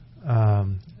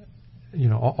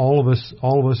 All of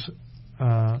us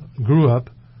grew up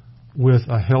with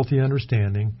a healthy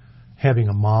understanding, having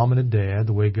a mom and a dad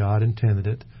the way God intended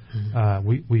it.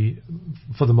 We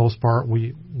for the most part,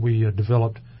 we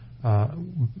developed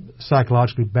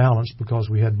psychologically balanced because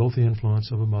we had both the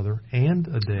influence of a mother and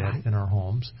a dad in our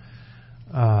homes.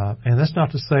 And that's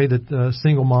not to say that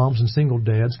single moms and single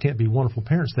dads can't be wonderful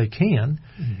parents. They can.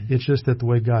 It's just that the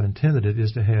way God intended it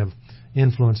is to have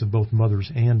influence of both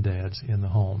mothers and dads in the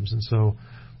homes. And so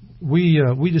we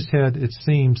just had, it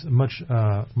seems, much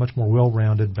more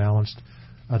well-rounded, balanced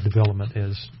development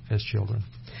as children.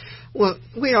 Well,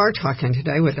 we are talking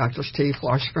today with Dr. Steve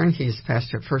Washburn. He's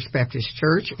pastor at First Baptist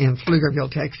Church in Pflugerville,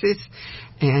 Texas,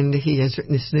 and he has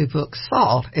written this new book,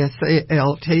 SALT,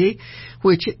 S-A-L-T,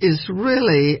 which is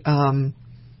really a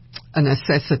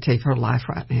necessity for life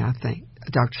right now, I think,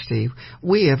 Dr. Steve.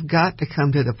 We have got to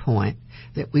come to the point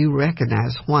that we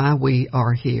recognize why we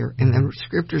are here. And the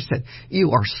Scripture said,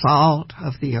 you are salt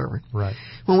of the earth. Right.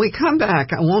 When we come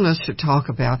back, I want us to talk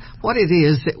about what it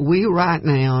is that we right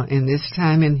now in this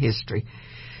time in history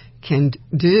can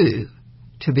do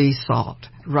to be salt.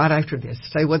 Right after this.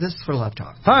 Stay with us for Love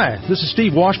Talk. Hi, this is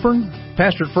Steve Washburn,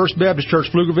 pastor at First Baptist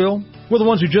Church, Pflugerville. We're the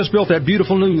ones who just built that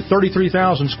beautiful new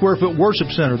 33,000 square foot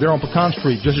worship center there on Pecan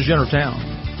Street, just as you enter town.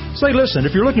 Say, listen,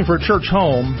 if you're looking for a church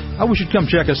home, I wish you'd come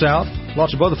check us out.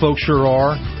 Lots of other folks sure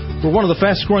are. We're one of the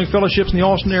fastest growing fellowships in the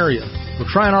Austin area.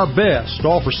 We're trying our best to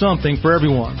offer something for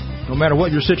everyone. No matter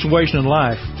what your situation in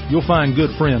life, you'll find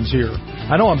good friends here.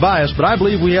 I know I'm biased, but I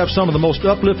believe we have some of the most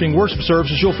uplifting worship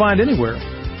services you'll find anywhere.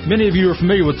 Many of you are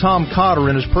familiar with Tom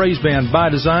Cotter and his praise band, By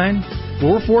Design.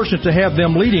 Well, we're fortunate to have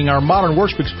them leading our modern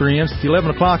worship experience at the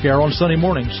 11 o'clock hour on Sunday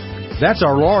mornings. That's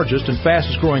our largest and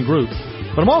fastest growing group.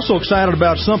 But I'm also excited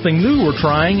about something new we're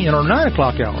trying in our 9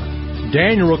 o'clock hour.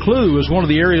 Daniel Reclue is one of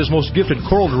the area's most gifted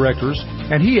choral directors,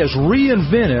 and he has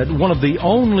reinvented one of the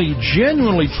only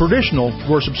genuinely traditional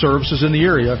worship services in the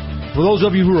area for those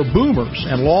of you who are boomers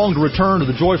and long to return to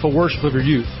the joyful worship of your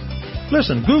youth.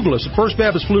 Listen, Google us at First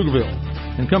Baptist Pflugerville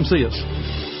and come see us.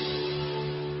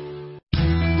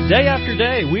 Day after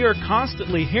day, we are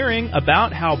constantly hearing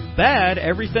about how bad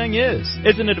everything is.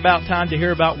 Isn't it about time to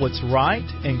hear about what's right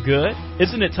and good?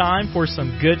 Isn't it time for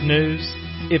some good news?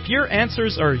 If your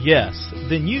answers are yes,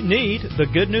 then you need the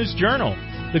Good News Journal.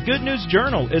 The Good News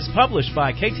Journal is published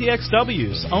by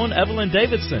KTXW's own Evelyn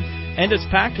Davidson, and it's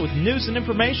packed with news and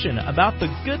information about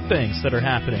the good things that are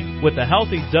happening. With a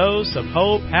healthy dose of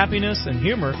hope, happiness, and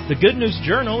humor, the Good News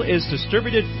Journal is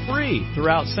distributed free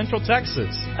throughout Central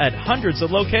Texas at hundreds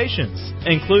of locations,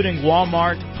 including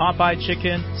Walmart, Popeye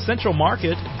Chicken, Central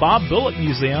Market, Bob Bullock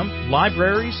Museum,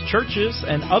 libraries, churches,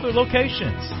 and other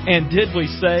locations. And did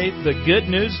we say the Good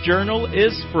News Journal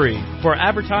is free? For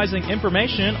advertising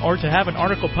information or to have an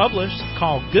article published,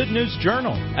 call Good News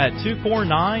Journal at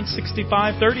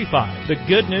 249-6535. The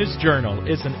Good News Journal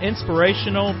is an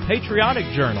inspirational, patriotic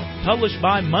journal published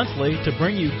bi-monthly to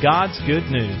bring you God's good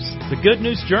news. The Good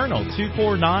News Journal,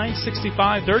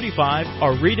 249-6535,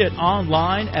 or read it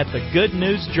online at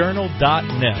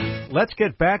thegoodnewsjournal.net. Let's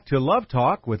get back to Love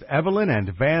Talk with Evelyn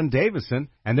and Van Davison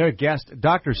and their guest,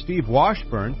 Dr. Steve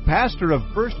Washburn, pastor of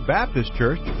First Baptist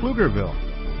Church, Pflugerville.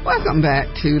 Welcome back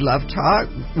to Love Talk.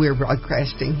 We're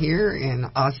broadcasting here in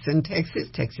Austin, Texas,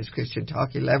 Texas Christian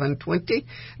Talk 1120.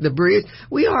 The bridge.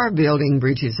 We are building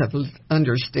bridges of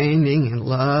understanding and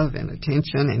love and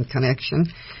attention and connection.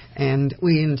 And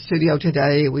we in studio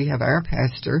today, we have our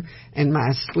pastor and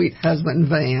my sweet husband,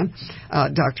 Van,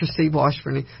 Dr. Steve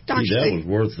Washburn. Dr. That Steve, was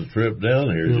worth the trip down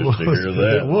here just to hear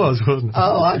that. It was, wasn't it?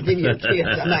 Oh, I'll give you a kiss.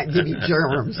 I might give you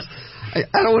germs.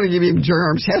 I don't want to give him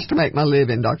germs. Has to make my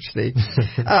living, Dr. Steve.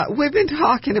 We've been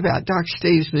talking about Dr.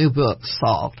 Steve's new book,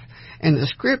 Salt. And the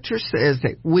Scripture says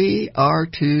that we are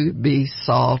to be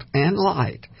salt and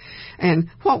light. And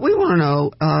what we want to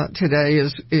know today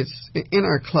is in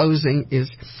our closing is,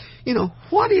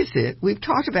 what is it? We've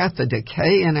talked about the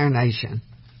decay in our nation.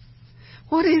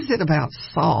 What is it about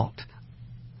salt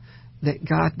that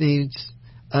God needs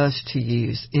us to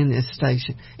use in this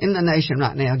station, in the nation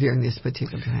right now during this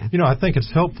particular time? I think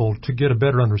it's helpful to get a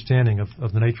better understanding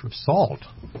of the nature of salt.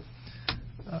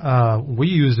 We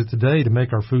use it today to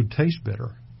make our food taste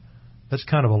better. That's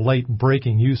kind of a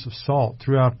late-breaking use of salt.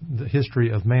 Throughout the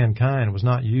history of mankind, it was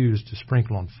not used to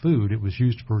sprinkle on food. It was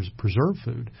used to preserve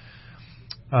food.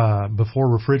 Before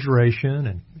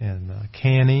refrigeration and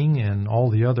canning and all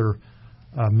the other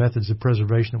methods of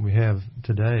preservation that we have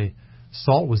today,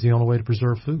 salt was the only way to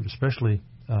preserve food, especially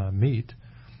meat.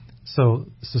 So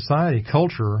society,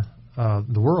 culture,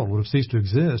 the world would have ceased to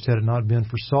exist had it not been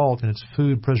for salt and its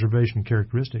food preservation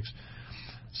characteristics.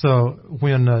 So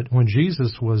when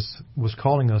Jesus was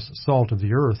calling us salt of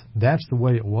the earth, that's the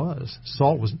way it was.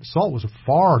 Salt was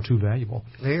far too valuable,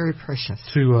 very precious,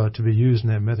 to be used in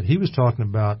that method. He was talking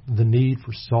about the need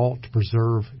for salt to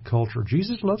preserve culture.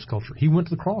 Jesus loves culture. He went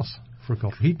to the cross for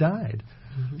culture. He died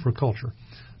for culture.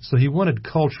 So he wanted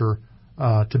culture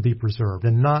to be preserved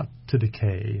and not to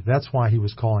decay. That's why he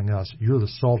was calling us, you're the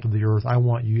salt of the earth. I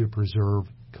want you to preserve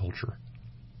culture.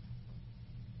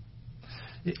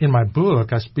 In my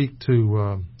book, I speak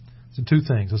to two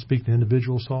things. I speak to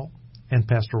individual salt and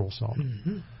pastoral salt.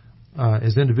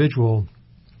 As individual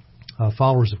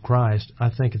followers of Christ, I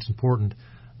think it's important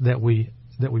that we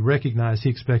recognize He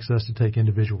expects us to take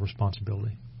individual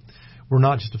responsibility. We're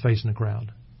not just a face in the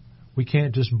crowd. We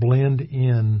can't just blend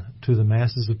in to the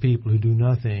masses of people who do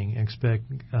nothing and expect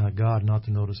God not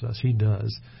to notice us. He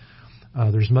does.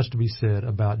 There's much to be said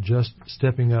about just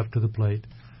stepping up to the plate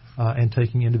and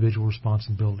taking individual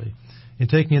responsibility. In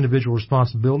taking individual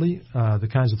responsibility, the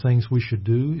kinds of things we should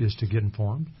do is to get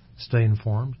informed, stay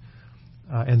informed,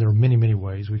 and there are many, many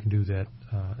ways we can do that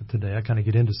today. I kind of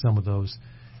get into some of those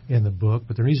in the book,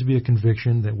 but there needs to be a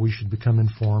conviction that we should become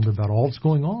informed about all that's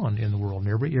going on in the world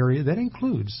in every area. That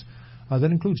includes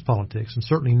politics, and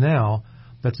certainly now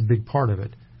that's a big part of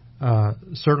it.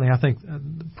 Certainly, I think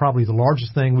probably the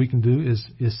largest thing we can do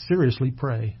is seriously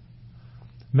pray.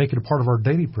 Make it a part of our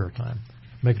daily prayer time.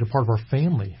 Make it a part of our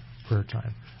family prayer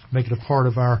time. Make it a part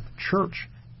of our church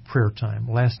prayer time.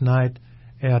 Last night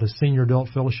at a senior adult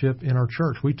fellowship in our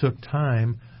church, we took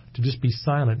time to just be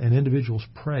silent, and individuals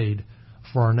prayed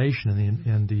for our nation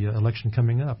in the election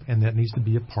coming up, and that needs to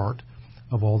be a part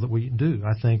of all that we do.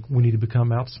 I think we need to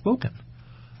become outspoken.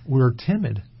 We're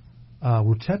timid.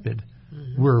 We're tepid.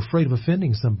 We're afraid of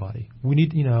offending somebody. We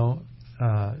need,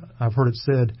 I've heard it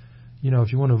said,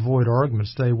 if you want to avoid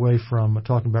arguments, stay away from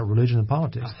talking about religion and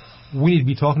politics. We need to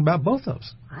be talking about both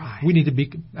those. Right. We need to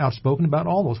be outspoken about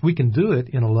all those. We can do it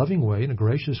in a loving way, in a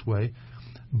gracious way,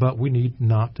 but we need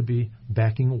not to be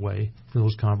backing away from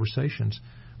those conversations.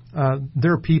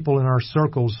 There are people in our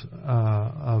circles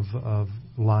of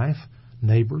life,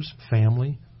 neighbors,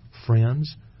 family,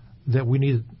 friends, that we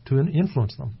need to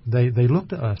influence them. They look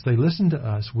to us. They listen to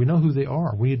us. We know who they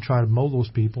are. We need to try to mold those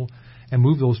people and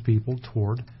move those people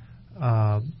toward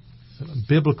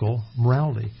biblical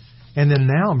morality. And then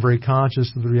now I'm very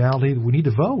conscious of the reality that we need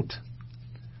to vote.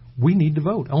 We need to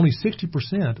vote. Only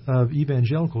 60% of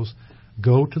evangelicals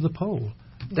go to the poll.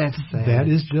 That's sad. That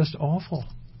is just awful.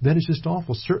 That is just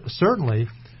awful. Certainly,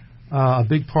 a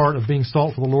big part of being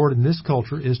salt for the Lord in this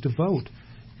culture is to vote.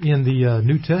 In the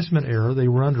New Testament era, they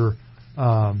were under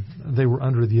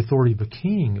the authority of a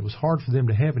king. It was hard for them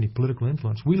to have any political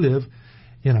influence. We live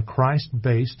in a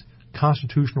Christ-based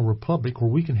constitutional republic where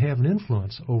we can have an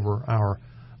influence over our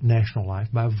national life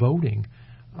by voting.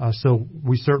 So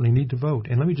we certainly need to vote.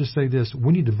 And let me just say this.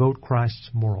 We need to vote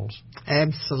Christ's morals.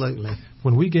 Absolutely.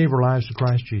 When we gave our lives to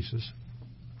Christ Jesus,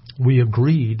 we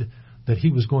agreed that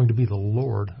He was going to be the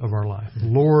Lord of our life.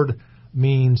 Lord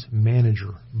means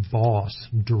manager, boss,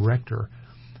 director.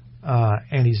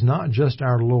 And He's not just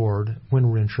our Lord when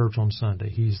we're in church on Sunday.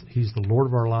 He's the Lord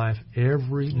of our life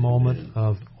every moment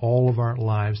of all of our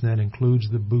lives, and that includes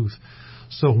the booth.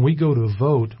 So when we go to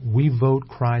vote, we vote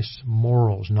Christ's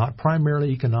morals, not primarily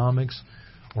economics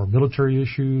or military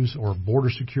issues or border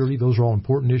security. Those are all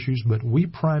important issues, but we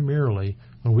primarily,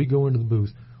 when we go into the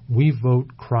booth, we vote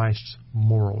Christ's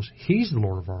morals. He's the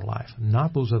Lord of our life,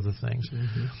 not those other things.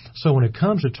 So when it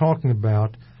comes to talking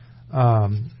about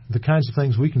the kinds of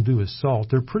things we can do as salt,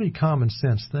 they're pretty common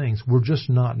sense things. We're just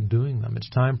not doing them. It's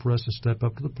time for us to step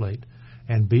up to the plate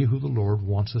and be who the Lord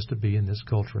wants us to be in this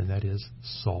culture, and that is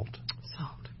salt.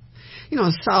 Salt.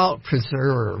 Salt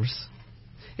preserves.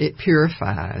 It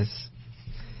purifies.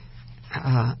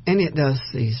 And it does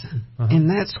season. And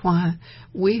that's why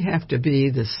we have to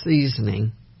be the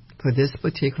seasoning for this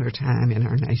particular time in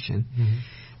our nation.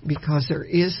 Because there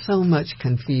is so much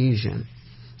confusion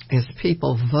as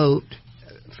people vote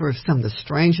for some of the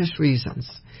strangest reasons.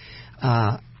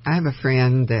 I have a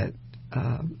friend that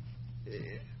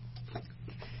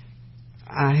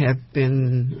I have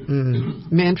been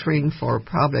mentoring for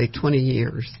probably 20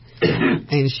 years,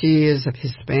 and she is of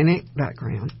Hispanic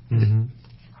background.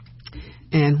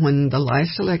 And when the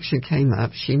last election came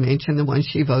up, she mentioned the one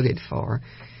she voted for,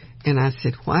 and I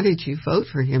said, "Why did you vote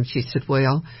for him?" She said,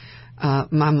 "Well,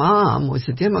 my mom was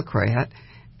a Democrat."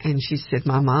 And she said,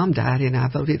 "My mom died, and I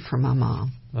voted for my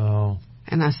mom." Oh.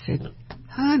 And I said,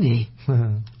 "Honey,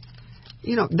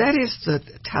 that is the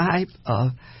type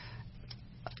of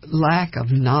lack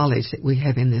of knowledge that we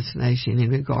have in this nation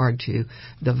in regard to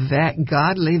the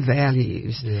godly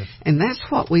values." Yes. And that's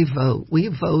what we vote. We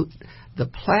vote the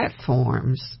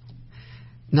platforms,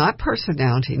 not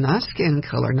personality, not skin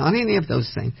color, not any of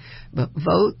those things, but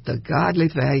vote the godly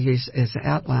values as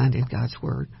outlined in God's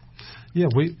Word. Yeah,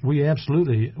 we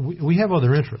absolutely we have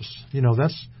other interests.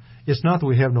 It's not that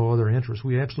we have no other interests.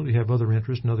 We absolutely have other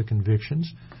interests and other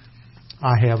convictions.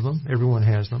 I have them. Everyone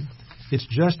has them. It's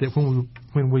just that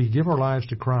when we give our lives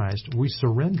to Christ, we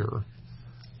surrender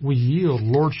we yield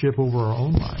lordship over our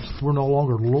own lives. We're no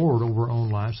longer Lord over our own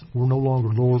lives. We're no longer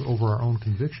Lord over our own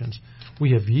convictions.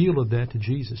 We have yielded that to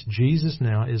Jesus. Jesus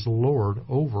now is Lord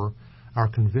over our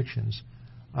convictions.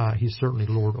 He's certainly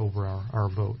Lord over our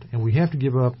vote. And we have to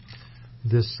give up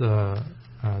this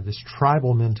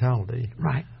tribal mentality.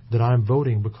 Right. That I'm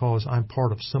voting because I'm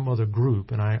part of some other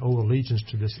group and I owe allegiance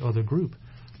to this other group,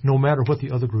 no matter what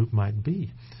the other group might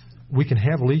be. We can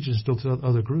have allegiance to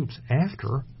other groups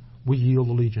after we yield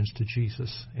allegiance to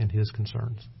Jesus and His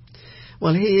concerns.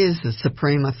 Well, He is the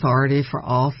supreme authority for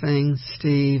all things,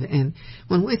 Steve. And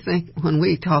when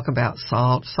we talk about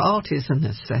salt, salt is a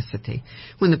necessity.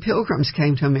 When the Pilgrims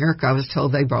came to America, I was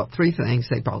told they brought three things.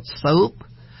 They brought soap,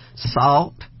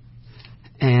 salt,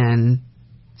 and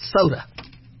soda.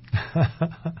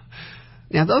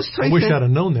 Now those three. I wish I'd have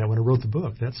known that when I wrote the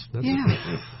book. That's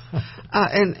yeah.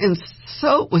 And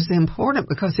soap was important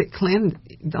because it cleansed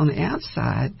on the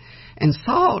outside, and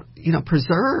salt,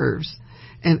 preserves,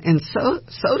 and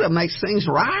soda makes things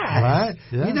rise. Right.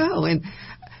 Yeah. And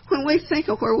when we think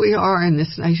of where we are in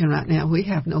this nation right now, we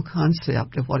have no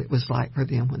concept of what it was like for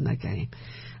them when they came.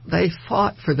 They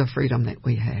fought for the freedom that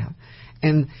we have,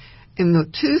 and the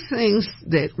two things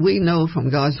that we know from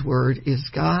God's Word is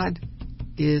God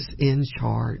is in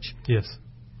charge. Yes.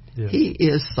 He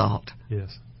is salt.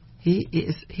 Yes. He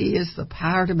is the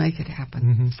power to make it happen.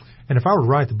 Mm-hmm. And if I were to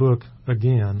write the book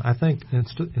again, I think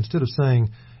instead of saying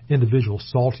individual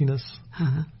saltiness,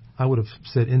 I would have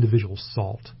said individual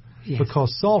salt. Yes.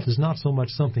 Because salt is not so much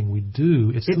something we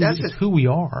do, it's who we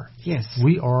are. Yes.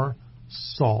 We are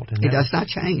salt. And it does not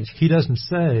change. He doesn't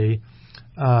say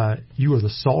you are the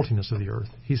saltiness of the earth.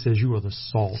 He says you are the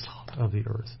salt of the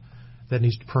earth. That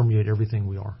needs to permeate everything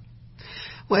we are.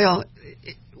 Well,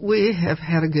 we have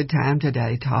had a good time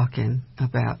today talking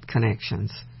about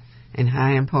connections and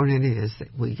how important it is that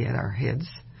we get our heads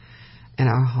and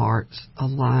our hearts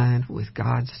aligned with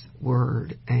God's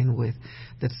Word and with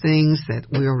the things that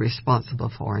we are responsible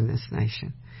for in this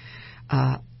nation.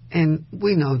 And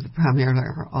we know that primarily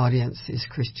our audience is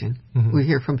Christian. Mm-hmm. We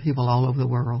hear from people all over the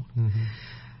world. Mm-hmm.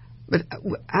 But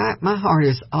my heart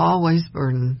is always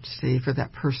burdened, Steve, for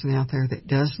that person out there that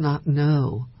does not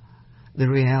know the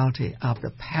reality of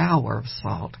the power of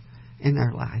salt in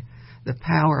their life, the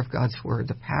power of God's Word,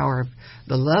 the power of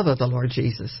the love of the Lord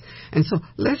Jesus. And so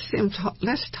let's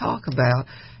talk about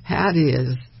how it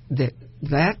is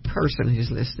that person who's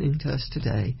listening to us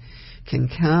today can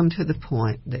come to the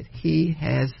point that he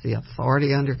has the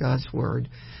authority under God's Word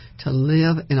to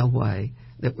live in a way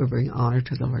that will bring honor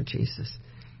to the Lord Jesus.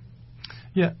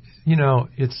 Yeah,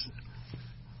 it's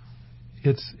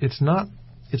not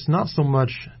so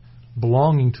much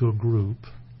belonging to a group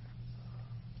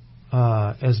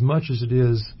as much as it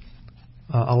is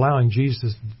allowing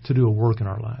Jesus to do a work in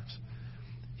our lives.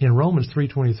 In Romans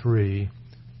 3:23,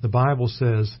 the Bible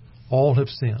says, all have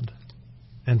sinned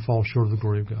and fall short of the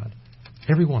glory of God.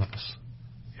 Every one of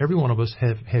us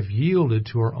have yielded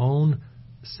to our own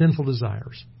sinful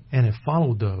desires and have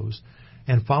followed those,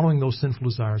 and following those sinful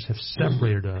desires have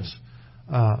separated us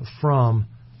from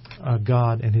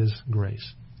God and His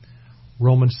grace.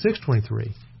 Romans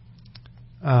 6:23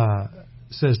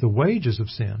 says the wages of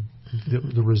sin,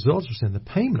 the results of sin, the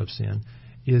payment of sin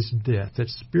is death.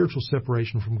 That's spiritual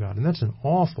separation from God. And that's an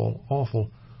awful, awful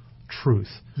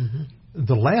truth. Mm-hmm.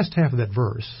 The last half of that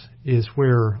verse is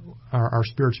where our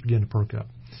spirits begin to perk up.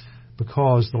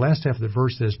 Because the last half of the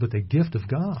verse says, but the gift of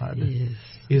God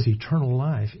is eternal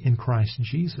life in Christ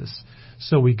Jesus.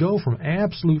 So we go from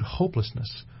absolute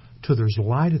hopelessness to there's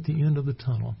light at the end of the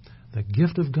tunnel. The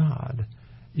gift of God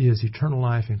is eternal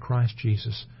life in Christ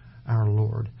Jesus our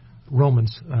Lord.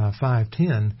 Romans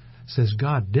 5:10 says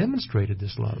God demonstrated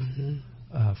this love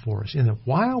for us in that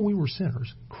while we were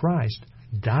sinners, Christ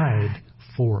died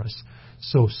for us.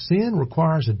 So sin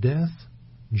requires a death.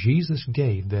 Jesus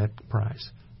gave that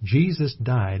price. Jesus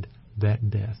died that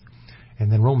death.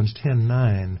 And then Romans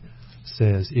 10:9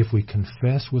 says, if we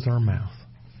confess with our mouth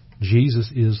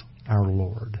Jesus is our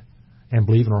Lord and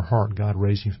believe in our heart God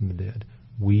raised Him from the dead,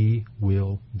 we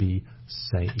will be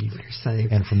saved. We're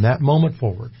saved. And from that moment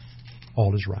forward,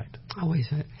 all is right.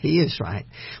 Always, He is right.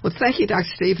 Well, thank you, Dr.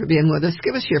 Steve, for being with us.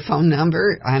 Give us your phone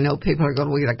number. I know people are going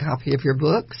to get a copy of your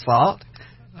book, Salt.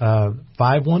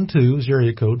 512 is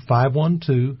area code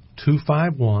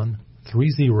 512-251-3052.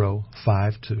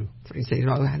 3052.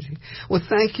 Well,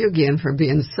 thank you again for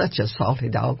being such a salty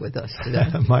dog with us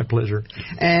today. My pleasure.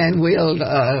 And we'll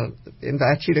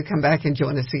invite you to come back and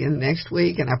join us again next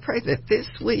week. And I pray that this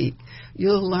week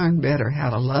you'll learn better how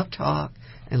to love talk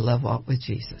and love walk with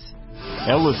Jesus.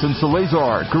 Ellis &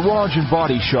 Salazar, Garage and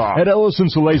Body Shop. At Ellis &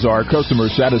 Salazar, customer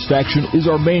satisfaction is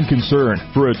our main concern.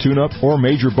 For a tune-up or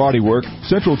major body work,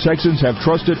 Central Texans have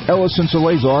trusted Ellis &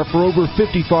 Salazar for over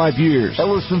 55 years.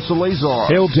 Ellis &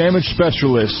 Salazar. Hail damage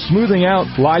specialists, smoothing out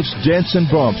life's dents and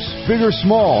bumps. Big or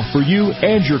small, for you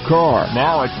and your car.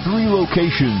 Now at 3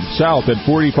 locations. South at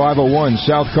 4501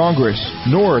 South Congress,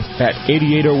 north at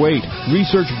 8808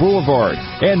 Research Boulevard,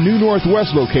 and new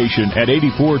northwest location at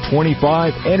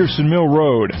 8425 Anderson Mill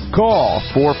Road. Call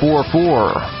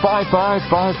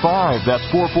 444-5555. That's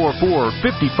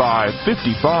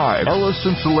 444-5555. Ellis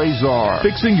 & Salazar.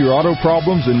 Fixing your auto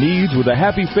problems and needs with a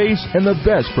happy face and the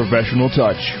best professional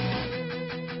touch.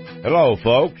 Hello,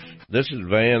 folks. This is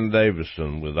Van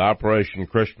Davison with Operation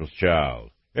Christmas Child.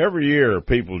 Every year,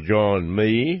 people join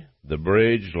me, the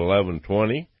Bridge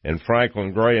 1120, and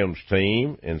Franklin Graham's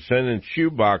team in sending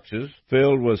shoe boxes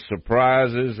filled with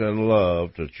surprises and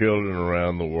love to children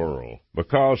around the world.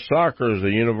 Because soccer is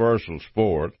a universal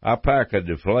sport, I pack a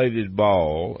deflated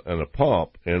ball and a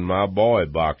pump in my boy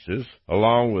boxes,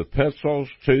 along with pencils,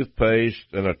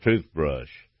 toothpaste, and a toothbrush.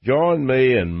 Join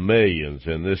me and millions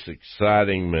in this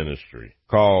exciting ministry.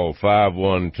 Call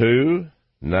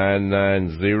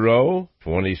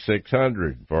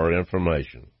 512-990-2600 for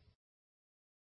information.